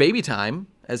 Roger in baby time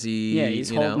as he's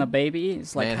holding a baby.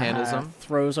 He's like manhandles him.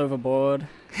 Throws overboard.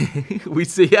 We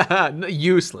see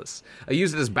useless. I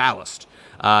use it as ballast.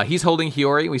 He's holding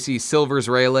Hiyori. We see Silver's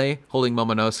Rayleigh holding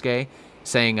Momonosuke,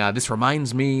 saying, "This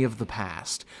reminds me of the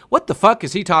past." What the fuck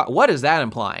is he talking? What is that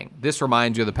implying? This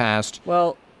reminds you of the past.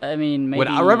 Well, I mean, maybe...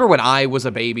 I remember when I was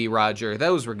a baby, Roger.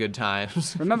 Those were good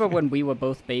times. Remember when we were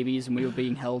both babies and we were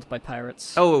being held by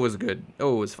pirates? Oh, it was good.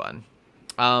 Oh, it was fun.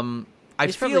 I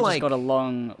He's feel probably like just got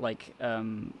along, like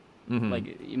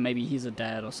maybe he's a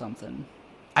dad or something.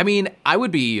 I mean, I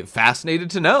would be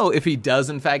fascinated to know if he does,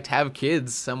 in fact, have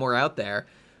kids somewhere out there.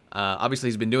 Obviously,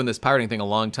 he's been doing this pirating thing a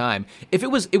long time.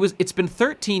 It's been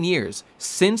 13 years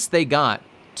since they got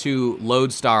to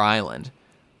Lodestar Island.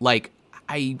 Like,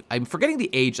 I'm forgetting the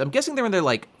age. I'm guessing they're in their,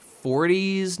 like,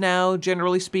 40s now,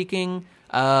 generally speaking.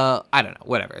 I don't know.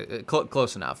 Whatever.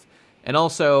 Close enough. And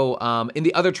also, in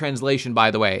the other translation,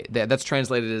 by the way, that's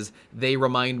translated as, "They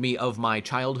remind me of my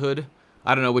childhood."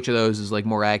 I don't know which of those is like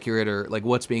more accurate or like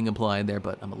what's being implied there,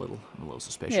 but I'm a little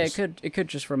suspicious. Yeah, it could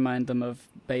just remind them of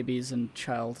babies and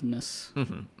childness.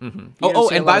 And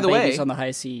by the way, babies on the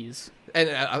high seas. And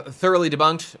thoroughly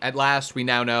debunked at last. We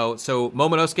now know. So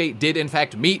Momonosuke did in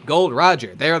fact meet Gold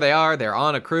Roger. There they are. They're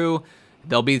on a crew.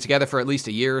 They'll be together for at least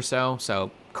a year or so. So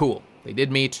cool. They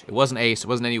did meet. It wasn't Ace. It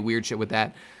wasn't any weird shit with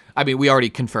that. I mean, we already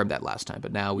confirmed that last time,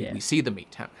 but now we see them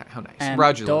meet. How nice. And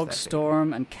Roger Dog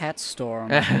Storm and Cat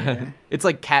Storm. It's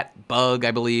like cat bug,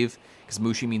 I believe, because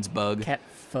Mushi means bug. Cat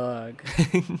fug.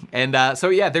 And so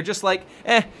yeah, they're just like,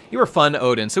 you were fun,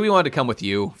 Odin. So we wanted to come with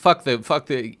you. Fuck the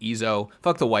Izo.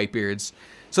 Fuck the Whitebeards.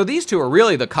 So these two are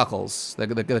really the cuckles,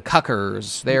 the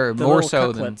cuckers. They're the more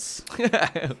so cucklets.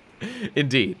 than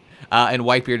indeed. And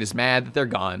Whitebeard is mad that they're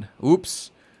gone. Oops.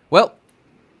 Well,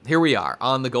 here we are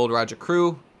on the Gold Roger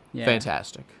crew. Yeah.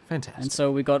 Fantastic. And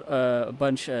so we got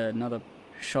another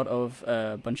shot of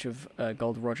a bunch of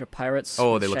Gold Roger pirates.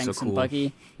 Oh, they look Shanks so cool. And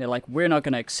Buggy. They're like, "We're not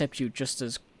going to accept you just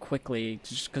as quickly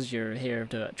just because you're here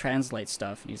to translate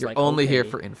stuff." And he's You're like, only "Okay." here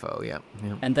for info, yeah.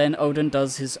 And then Odin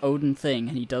does his Odin thing,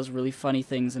 and he does really funny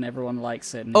things, and everyone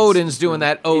likes it. And Odin's doing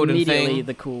that Odin immediately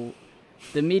thing.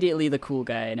 Immediately the cool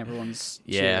guy, and everyone's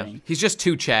cheering. He's just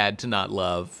too Chad to not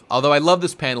love. Although I love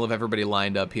this panel of everybody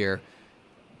lined up here,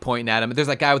 pointing at him. There's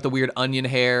that guy with the weird onion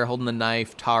hair holding the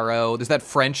knife, Taro. There's that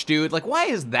French dude. Like, why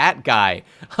is that guy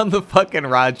on the fucking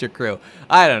Roger crew?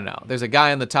 I don't know. There's a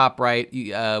guy on the top right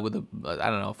with a, I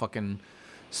don't know, fucking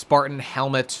Spartan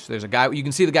helmet. There's a guy. You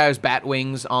can see the guy who's bat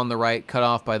wings on the right, cut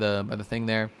off by the thing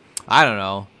there. I don't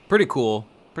know. Pretty cool.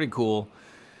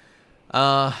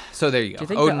 So there you go. Do you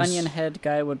think the onion head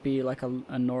guy would be like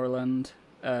a Norland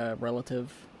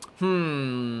relative?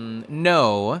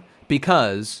 No,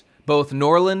 because both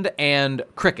Norland and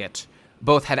Cricket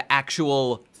both had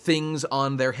actual things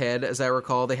on their head, as I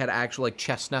recall. They had actual, like,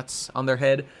 chestnuts on their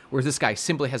head, whereas this guy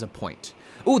simply has a point.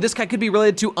 Ooh, this guy could be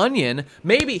related to Onion.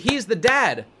 Maybe he's the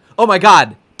dad. Oh my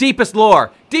god. Deepest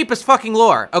lore. Deepest fucking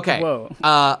lore. Okay.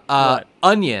 Whoa.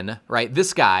 Onion, right?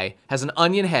 This guy has an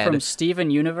onion head. From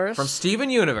Steven Universe? From Steven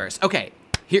Universe. Okay,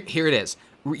 here it is.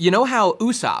 You know how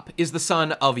Usopp is the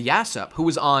son of Yasopp, who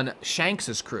was on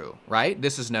Shanks' crew, right?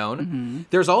 This is known.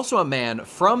 There's also a man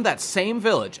from that same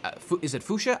village. Is it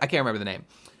Fuchsia? I can't remember the name.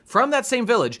 From that same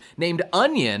village, named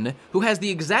Onion, who has the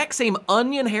exact same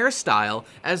onion hairstyle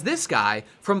as this guy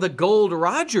from the Gold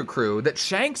Roger crew that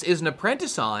Shanks is an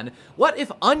apprentice on. What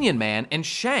if Onion Man and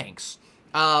Shanks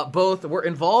both were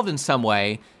involved in some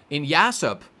way in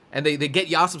Yasopp, and they get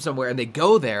Yasopp somewhere, and they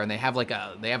go there, and they have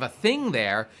a thing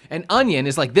there, and Onion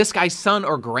is like this guy's son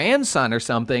or grandson or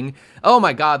something. Oh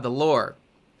my god, the lore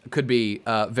could be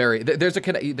very... There's a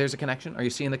connection. Are you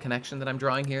seeing the connection that I'm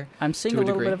drawing here? I'm seeing a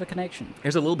little bit of a connection.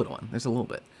 There's a little bit of one. There's a little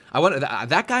bit. I want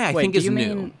that guy. I think is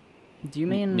new. Do you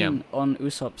mean on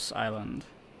Usopp's island?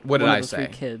 What did I say?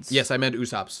 3 kids. Yes, I meant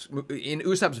Usopp's. In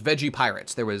Usopp's Veggie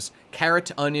Pirates, there was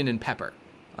carrot, onion, and pepper.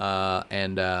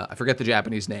 And I forget the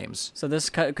Japanese names. So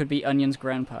this could be Onion's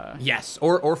grandpa. Yes,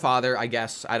 or father, I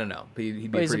guess. I don't know.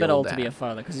 He'd be he's a pretty bit old dad. to be a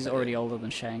father because he's already older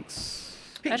than Shanks.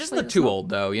 He doesn't look too old,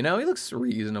 though, you know? He looks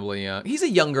reasonably young. He's a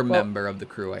younger member of the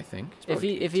crew, I think. If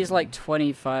he's like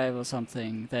 25 or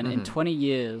something, then in 20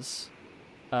 years,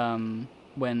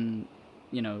 when,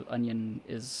 Onion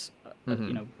is,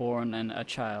 born and a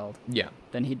child,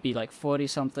 then he'd be like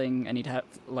 40-something, and he'd have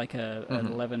like an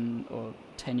 11 or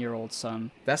 10-year-old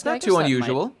son. That's not too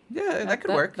unusual. Yeah, that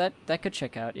could work. That could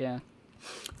check out, yeah.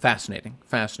 Fascinating.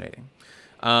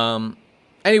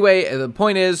 Anyway, the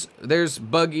point is, there's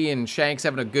Buggy and Shanks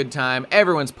having a good time.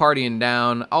 Everyone's partying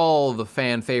down. All the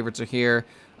fan favorites are here.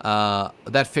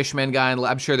 That Fishman guy,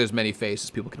 I'm sure there's many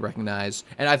faces people can recognize.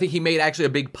 And I think he made actually a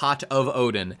big pot of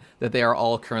Odin that they are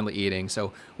all currently eating.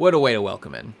 So what a way to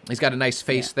welcome in. He's got a nice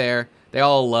face there. They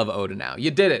all love Odin now. You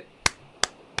did it.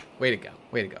 Way to go.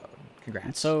 Congrats.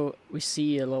 And so we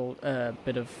see a little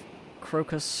bit of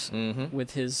Crocus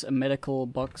with his medical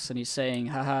box, and he's saying,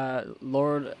 haha,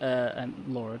 Roger.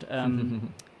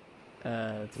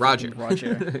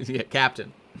 Yeah,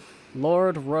 Captain.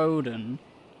 Lord Rodent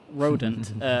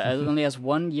only has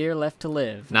 1 year left to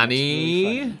live.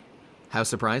 Nani? Really How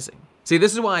surprising. See,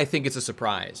 this is why I think it's a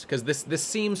surprise, because this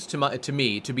seems to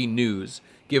me to be news,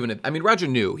 given it. I mean, Roger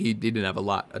knew he didn't have a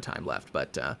lot of time left,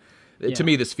 but to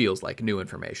me this feels like new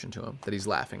information to him that he's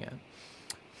laughing at.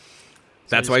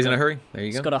 That's why he's in a hurry. There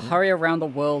you go. He's got to hurry around the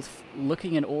world,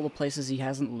 looking in all the places he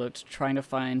hasn't looked, trying to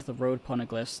find the road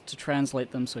poneglyphs, to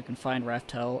translate them so he can find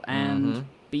Raftel, and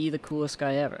be the coolest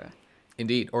guy ever.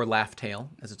 Indeed, or Laugh Tail,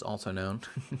 as it's also known.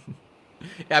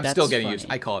 I'm still getting used.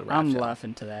 I call it Raftel. I'm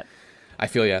laughing to that. I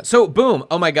feel ya. So, boom.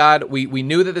 Oh my god, we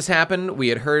knew that this happened. We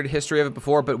had heard history of it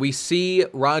before, but we see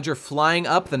Roger flying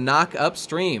up the knock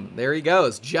upstream. There he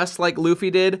goes, just like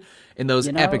Luffy did in those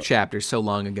epic chapters so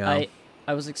long ago.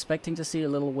 I was expecting to see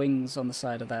little wings on the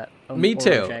side of that. Me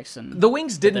too. Jackson, the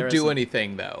wings didn't do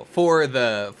anything though for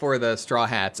the Straw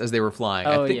Hats as they were flying.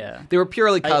 Oh, I think they were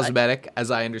purely cosmetic, as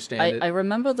I understand it. I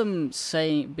remember them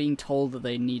being told that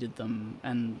they needed them,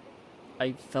 and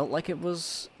I felt like it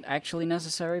was actually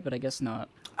necessary, but I guess not.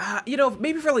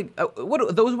 Maybe for like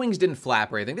those wings didn't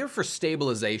flap or anything. They were for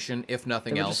stabilization, if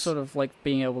nothing they were else. Just sort of like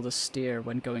being able to steer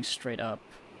when going straight up.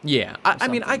 Yeah, I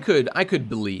mean, I could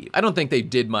believe. I don't think they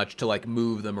did much to like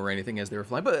move them or anything as they were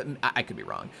flying, but I could be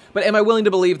wrong. But am I willing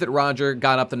to believe that Roger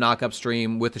got up the knock-up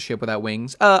stream with the ship without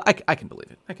wings? I can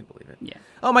believe it. Yeah.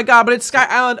 Oh my god, but it's Sky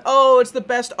Island. Oh, it's the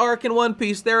best arc in One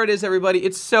Piece. There it is, everybody.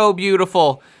 It's so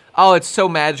beautiful. Oh, it's so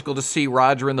magical to see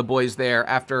Roger and the boys there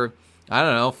after, I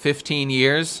don't know, 15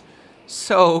 years.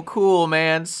 So cool,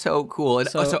 man. So cool. And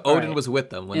so Odin was with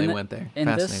them when they went there.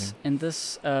 Fascinating. In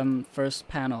this first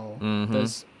panel,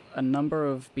 there's a number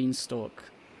of beanstalk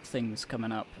things coming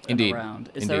up and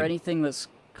around. Is there anything that's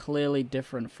clearly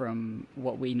different from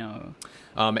what we know?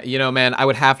 Man, I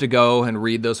would have to go and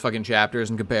read those fucking chapters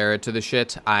and compare it to the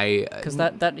shit. Because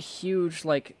that huge,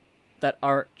 like, that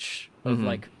arch of,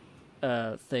 like,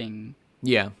 thing...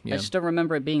 Yeah. I just don't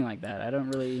remember it being like that. I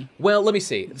don't really... Well, let me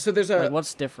see. So there's a... Like,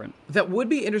 what's different? That would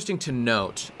be interesting to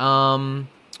note.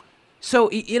 So,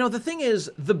 the thing is,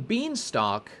 the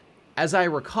beanstalk, as I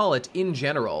recall it, in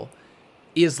general,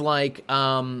 is like...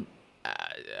 what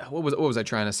was I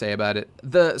trying to say about it?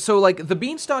 The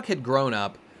beanstalk had grown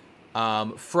up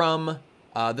from...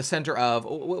 the center of,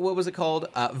 what was it called?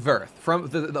 Verth. From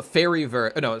the fairy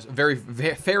Verth. No,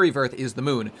 fairy Verth is the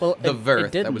moon. Well, the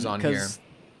Verth that was on here.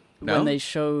 No? When they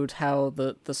showed how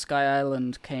the Sky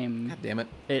Island came... God damn it.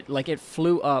 It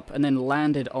flew up and then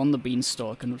landed on the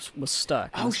beanstalk and was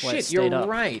stuck. Oh shit, you're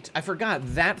right. I forgot.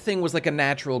 That thing was like a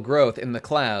natural growth in the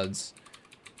clouds.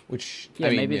 Which, yeah,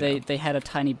 I mean, maybe they had a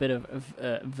tiny bit of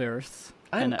Verth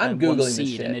and Googling one seed,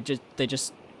 this shit. and they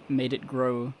just made it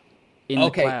grow in the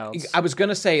clouds. I was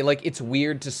gonna say, like, it's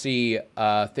weird to see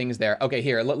things there. Okay,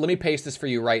 here, let me paste this for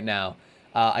you right now.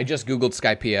 I just Googled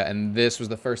Skypiea, and this was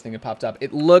the first thing that popped up.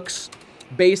 It looks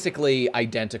basically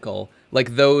identical.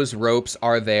 Like, those ropes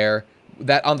are there.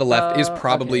 That on the left is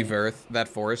probably Verth, that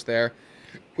forest there.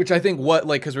 Which I think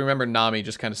because remember Nami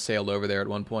just kind of sailed over there at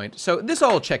one point. So this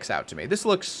all checks out to me. This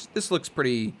looks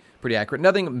pretty accurate.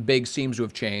 Nothing big seems to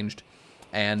have changed.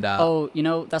 And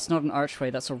that's not an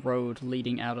archway. That's a road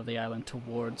leading out of the island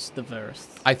towards the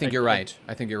Verth. I think you're right.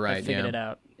 I figured it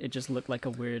out. It just looked like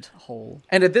a weird hole.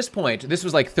 And at this point, this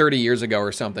was like 30 years ago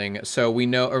or something. So we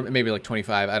know, or maybe like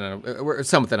 25. I don't know, or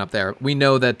something up there. We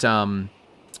know that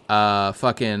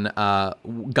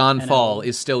Gonfall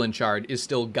is still in charge. Is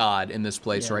still God in this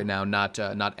place right now. Not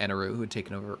Eneru, who had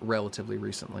taken over relatively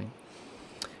recently.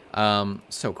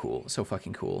 So cool. So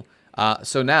fucking cool.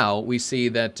 So now we see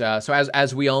that, so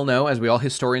as we all know, as we all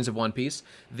historians of One Piece,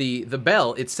 the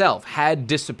bell itself had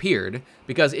disappeared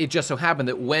because it just so happened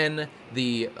that when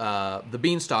the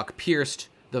beanstalk pierced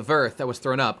the Verth that was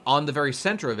thrown up, on the very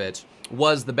center of it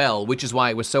was the bell, which is why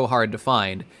it was so hard to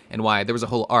find and why there was a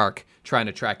whole arc trying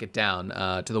to track it down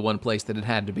to the one place that it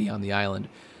had to be on the island.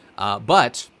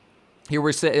 But here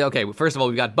we're saying, okay, first of all,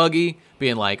 we got Buggy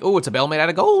being like, oh, it's a bell made out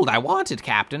of gold. I want it,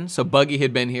 Captain. So Buggy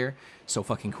had been here. So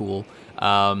fucking cool.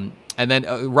 And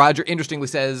then Roger interestingly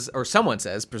says, or someone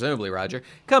says, presumably Roger,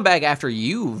 come back after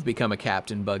you've become a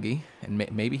captain, Buggy. And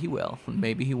maybe he will.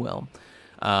 Maybe he will.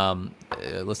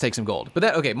 Let's take some gold. But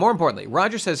okay, more importantly,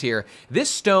 Roger says here, this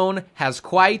stone has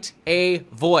quite a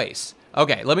voice.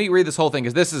 Okay, let me read this whole thing,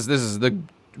 because this is the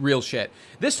real shit.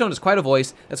 This stone has quite a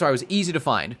voice. That's why it was easy to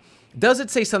find. Does it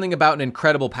say something about an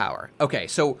incredible power? Okay,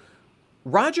 so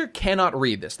Roger cannot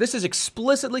read this. This is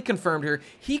explicitly confirmed here.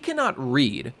 He cannot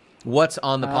read what's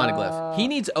on the poneglyph. He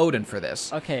needs Odin for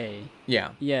this. Okay.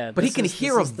 Yeah. Yeah. But he can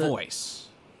hear a voice.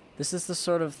 This is the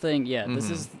sort of thing. Yeah. This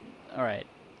is all right.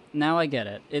 Now I get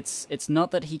it. It's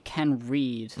not that he can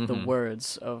read the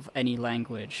words of any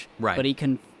language, right? But he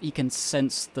can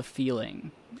sense the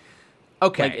feeling.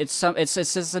 Okay. Like it's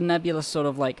just a nebulous sort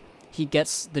of like he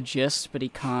gets the gist, but he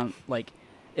can't like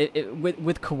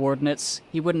with coordinates.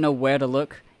 He wouldn't know where to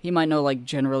look. He might know like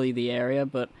generally the area,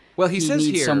 but he says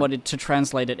needs here, somebody to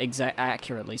translate it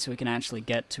accurately so he can actually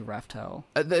get to Raftel.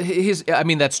 I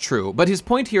mean, that's true. But his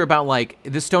point here about like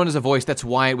the stone is a voice, that's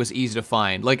why it was easy to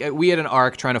find. Like we had an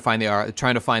arc trying to find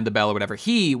the bell or whatever.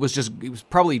 He was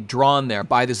probably drawn there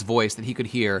by this voice that he could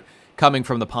hear coming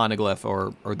from the poneglyph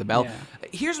or the bell. Yeah.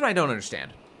 Here's what I don't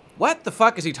understand. What the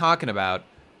fuck is he talking about?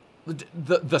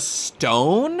 The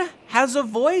stone has a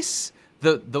voice?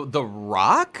 The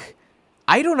rock?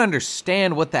 I don't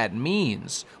understand what that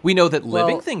means. We know that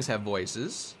living things have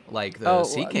voices, like the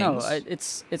Sea Kings. No,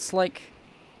 it's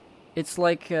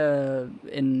like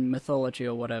in mythology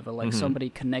or whatever, like somebody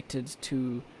connected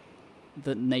to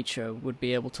the nature would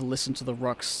be able to listen to the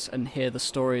rocks and hear the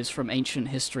stories from ancient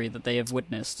history that they have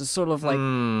witnessed. It's sort of like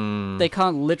they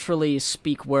can't literally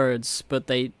speak words, but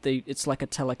it's like a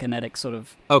telekinetic sort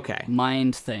of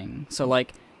mind thing. So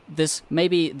like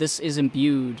maybe this is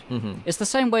imbued. It's the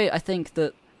same way I think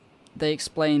that they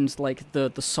explained like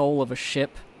the soul of a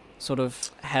ship sort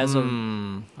of has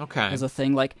a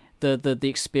thing, like the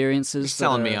experiences. You're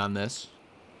selling me on this.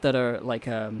 That are like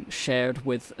shared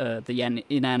with the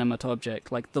inanimate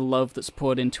object, like the love that's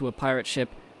poured into a pirate ship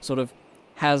sort of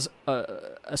has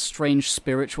a strange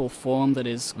spiritual form that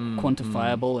is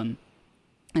quantifiable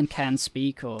and can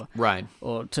speak or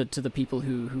to the people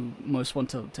who most want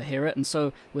to hear it. And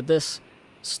so with this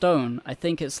stone, I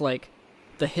think it's like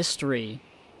the history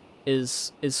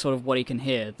is sort of what he can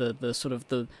hear, the sort of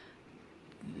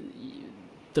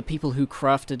the people who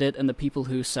crafted it and the people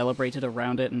who celebrated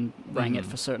around it and rang it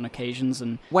for certain occasions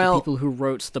and the people who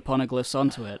wrote the poneglyphs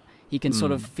onto it. He can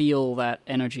sort of feel that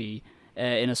energy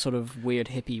in a sort of weird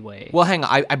hippie way. Well, hang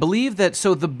on. I believe that,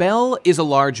 so the bell is a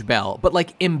large bell, but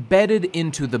like embedded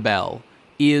into the bell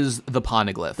is the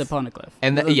poneglyph. The poneglyph.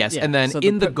 And and then so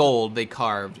in the gold they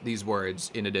carved these words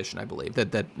in addition, I believe,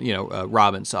 that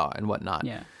Robin saw and whatnot.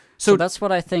 Yeah. So that's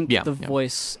what I think the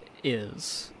voice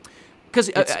is. Because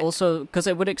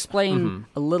it would explain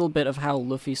a little bit of how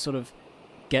Luffy sort of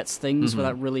gets things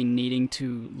without really needing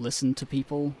to listen to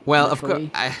people. Well, literally.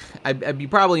 Of course, you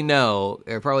probably know.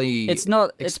 It's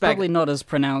probably not as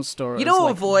pronounced or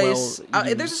a voice.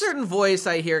 There's a certain voice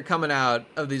I hear coming out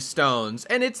of these stones,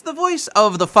 and it's the voice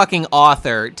of the fucking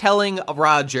author telling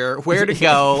Roger where to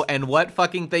go and what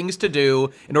fucking things to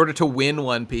do in order to win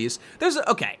One Piece.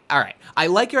 All right. I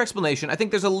like your explanation. I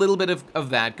think there's a little bit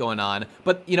of that going on,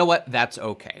 but you know what? That's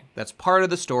okay. That's part of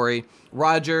the story.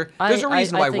 Roger, there's a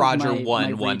reason why Roger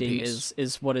won One Piece.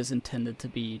 Is what is intended to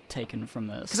be taken from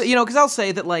this. Because I'll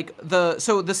say that like the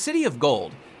City of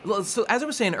Gold. So as I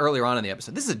was saying earlier on in the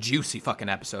episode, this is a juicy fucking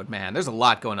episode, man. There's a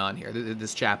lot going on here.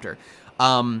 This chapter,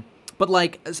 but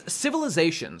like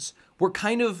civilizations were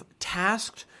kind of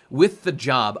tasked with the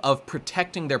job of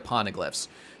protecting their poneglyphs.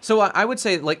 So I would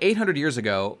say like 800 years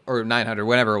ago, or 900,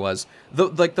 whatever it was, the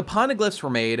poneglyphs were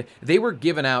made, they were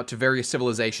given out to various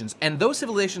civilizations, and those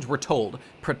civilizations were told,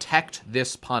 protect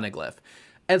this poneglyph.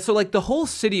 And so like the whole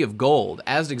City of Gold,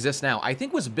 as it exists now, I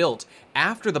think was built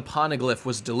after the poneglyph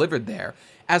was delivered there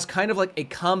as kind of like a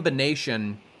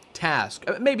combination task.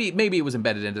 Maybe it was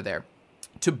embedded into there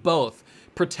to both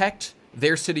protect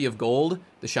their City of Gold,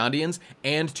 the Shandians,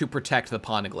 and to protect the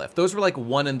poneglyph. Those were like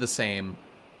one and the same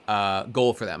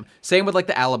goal for them. Same with like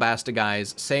the Alabasta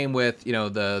guys. Same with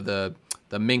the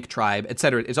Mink tribe,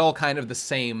 etc. It's all kind of the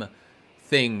same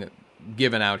thing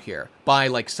given out here by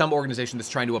like some organization that's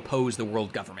trying to oppose the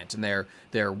world government, and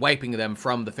they're wiping them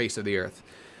from the face of the earth.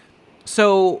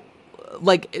 So,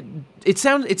 like it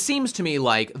seems to me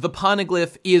like the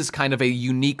poneglyph is kind of a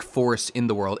unique force in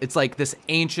the world. It's like this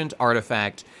ancient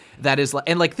artifact that is like,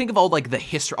 and like think of all like the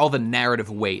history, all the narrative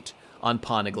weight on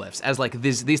poneglyphs as like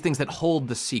these things that hold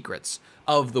the secrets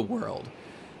of the world.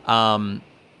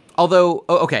 Although,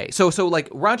 okay, so like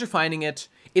Roger finding it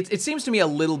seems to me a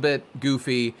little bit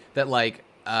goofy that like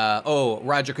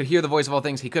Roger could hear the voice of all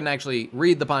things. He couldn't actually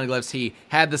read the poneglyphs. He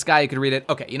had this guy who could read it.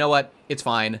 Okay, you know what? It's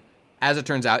fine. As it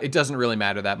turns out, it doesn't really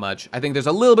matter that much. I think there's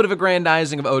a little bit of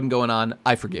aggrandizing of Odin going on.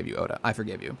 I forgive you, Oda. I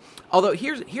forgive you. Although,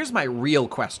 here's my real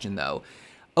question, though.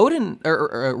 Odin,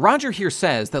 or Roger here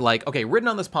says that, like, okay, written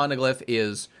on this poneglyph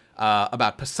is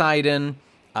about Poseidon,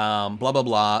 blah, blah,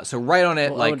 blah. So right on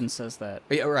it, like... Odin says that.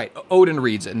 Yeah, right. Odin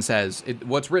reads it and says,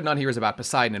 what's written on here is about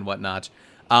Poseidon and whatnot.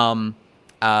 And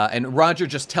Roger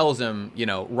just tells him, you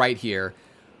know, right here,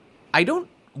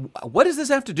 what does this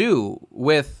have to do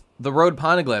with the road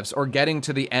poneglyphs or getting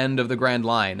to the end of the Grand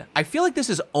Line? I feel like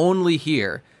this is only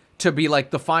here to be,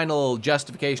 like, the final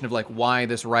justification of, like, why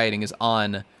this writing is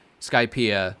on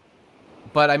Skypiea.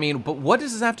 But, I mean, what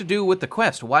does this have to do with the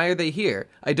quest? Why are they here?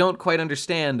 I don't quite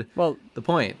understand the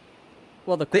point.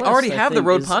 Well, they already have the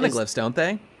road poneglyphs, don't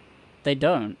they? They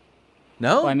don't.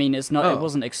 No? Well, I mean, it's not. It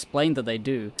wasn't explained that they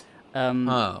do.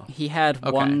 He had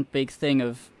one big thing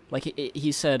of, like,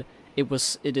 he said,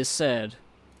 it is said,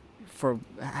 for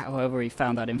however he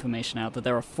found that information out, that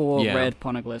there are 4 red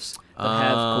poneglyphs that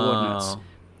have coordinates.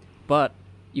 But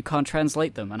you can't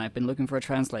translate them, and I've been looking for a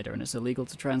translator, and it's illegal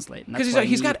to translate. Because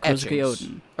he's got etchings.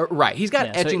 Right, he's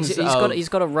got etchings. So he's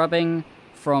got a rubbing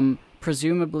from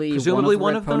presumably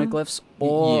one of the red poneglyphs,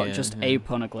 or just a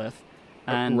poneglyph.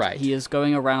 And he is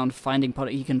going around finding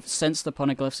he can sense the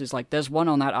poneglyphs. He's like, there's one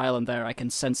on that island there, I can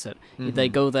sense it. They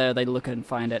go there, they look and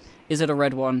find it. Is it a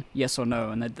red one? Yes or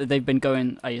no? And they've been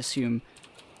going, I assume,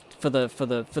 for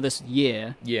this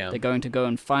year. Yeah. They're going to go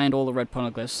and find all the red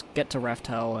poneglyphs, get to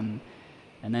Raftel,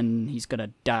 and then he's gonna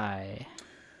die.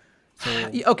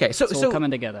 So, okay, so it's all coming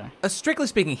together. Strictly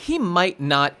speaking, he might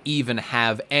not even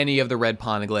have any of the red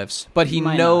poneglyphs, but he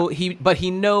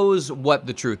knows what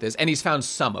the truth is, and he's found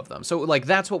some of them. So, like,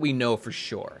 that's what we know for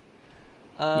sure.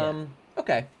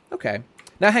 Okay.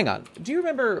 Now, hang on. Do you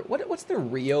remember what's the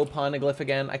Rio poneglyph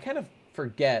again? I kind of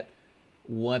forget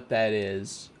what that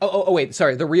is. Oh, wait,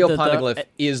 sorry. The Rio poneglyph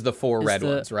is the 4 red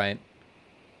ones, right?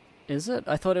 Is it?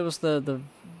 I thought it was the.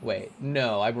 Wait,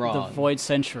 no, I'm wrong. The Void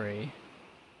Century.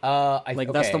 Okay.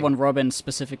 That's the one Robin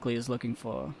specifically is looking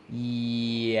for.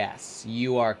 Yes,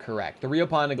 you are correct. The Rio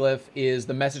poneglyph is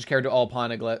the message carried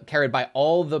by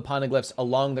all the poneglyphs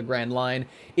along the Grand Line.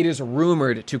 It is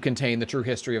rumored to contain the true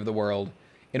history of the world.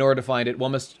 In order to find it,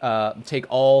 one must take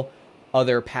all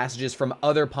other passages from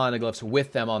other poneglyphs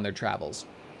with them on their travels.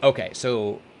 Okay,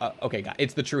 so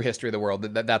it's the true history of the world.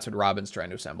 That's what Robin's trying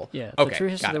to assemble. Yeah, the true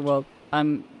history of the world.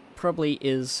 Probably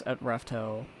is at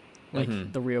Raftel.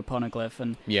 Like the Rio poneglyph,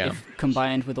 and if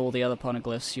combined with all the other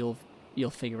poneglyphs, you'll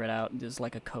figure it out. There's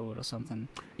like a code or something.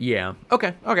 Yeah.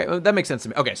 Okay. Well, that makes sense to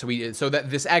me. Okay, so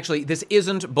this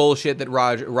isn't bullshit that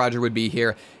Roger would be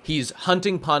here. He's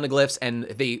hunting poneglyphs, and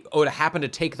they Oda happened to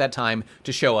take that time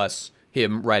to show us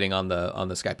him writing on the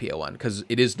Skypiea one, because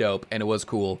it is dope and it was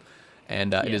cool,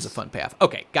 and it is a fun path.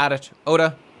 Okay, got it.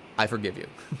 Oda, I forgive you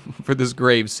for this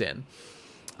grave sin.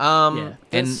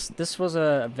 This was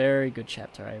a very good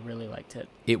chapter. I really liked it.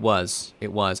 It was.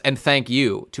 And thank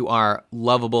you to our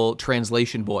lovable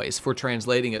translation boys for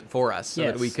translating it for us so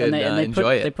that we could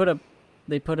enjoy it.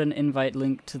 They put an invite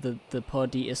link to the Pod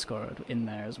Discord in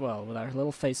there as well with our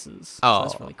little faces. Oh, so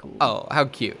that's really cool. Oh, how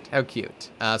cute.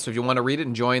 So if you want to read it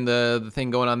and join the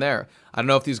thing going on there, I don't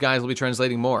know if these guys will be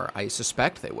translating more. I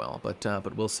suspect they will, but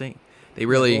we'll see. They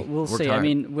really we'll see. Hard. I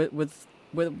mean,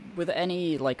 with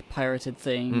any, like, pirated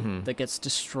thing that gets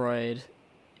destroyed,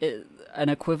 an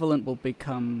equivalent will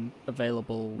become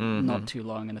available not too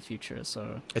long in the future.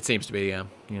 So it seems to be, yeah.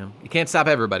 You can't stop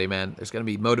everybody, man. There's going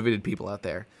to be motivated people out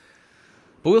there.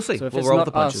 But we'll see. So if we'll it's roll not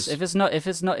with the punches. us,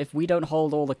 if we don't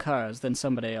hold all the cars, then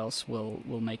somebody else will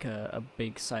make a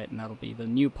big site, and that'll be the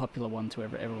new popular one to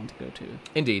everyone to go to.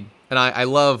 Indeed. And I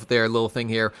love their little thing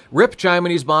here. Rip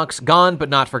Jaimene's box, gone but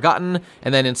not forgotten.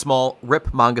 And then in small,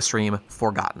 rip manga stream,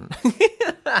 forgotten.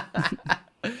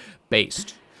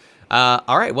 Based.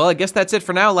 All right, well, I guess that's it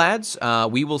for now, lads.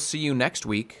 We will see you next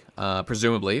week,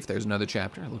 presumably, if there's another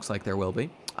chapter. It looks like there will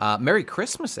be. Merry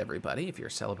Christmas, everybody, if you're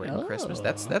celebrating Christmas.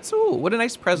 That's what a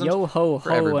nice present. Yo ho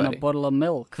for ho everybody. and a bottle of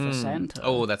milk for Santa.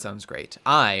 Oh, that sounds great.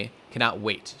 I cannot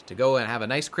wait to go and have a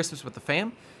nice Christmas with the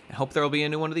fam. I hope there will be a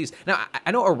new one of these. Now,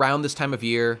 I know around this time of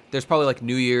year, there's probably like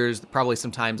New Year's, probably some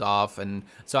times off, and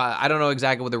so I don't know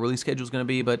exactly what the release schedule is going to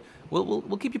be, but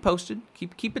we'll keep you posted.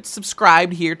 Keep it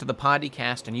subscribed here to the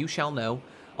podcast, and you shall know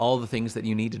all the things that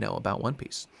you need to know about One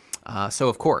Piece. So,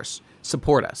 of course,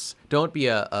 support us. Don't be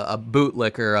a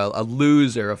bootlicker, a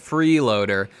loser, a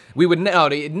freeloader. We would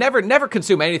never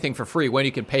consume anything for free when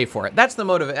you can pay for it. That's the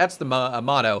motive. That's the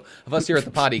motto of us here at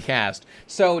the podcast.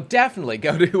 So definitely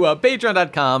go to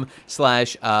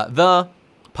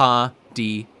patreon.com/thepodcast.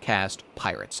 Podcast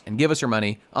Pirates. And give us your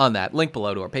money on that. Link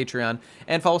below to our Patreon.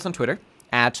 And follow us on Twitter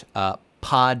at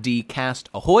Podcast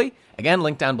Ahoy. Again,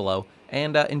 link down below.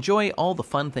 And enjoy all the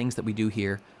fun things that we do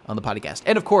here on the podcast.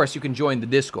 And of course, you can join the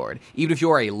Discord, even if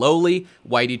you are a lowly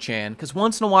Whitey-chan, because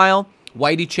once in a while,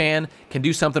 Whitey-chan can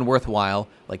do something worthwhile,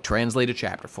 like translate a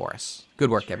chapter for us. Good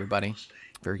work, everybody.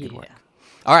 Very good work.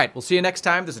 All right, we'll see you next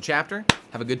time. There's a chapter.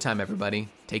 Have a good time, everybody.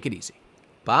 Take it easy.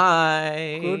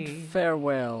 Bye. Good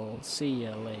farewell. See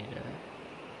ya later.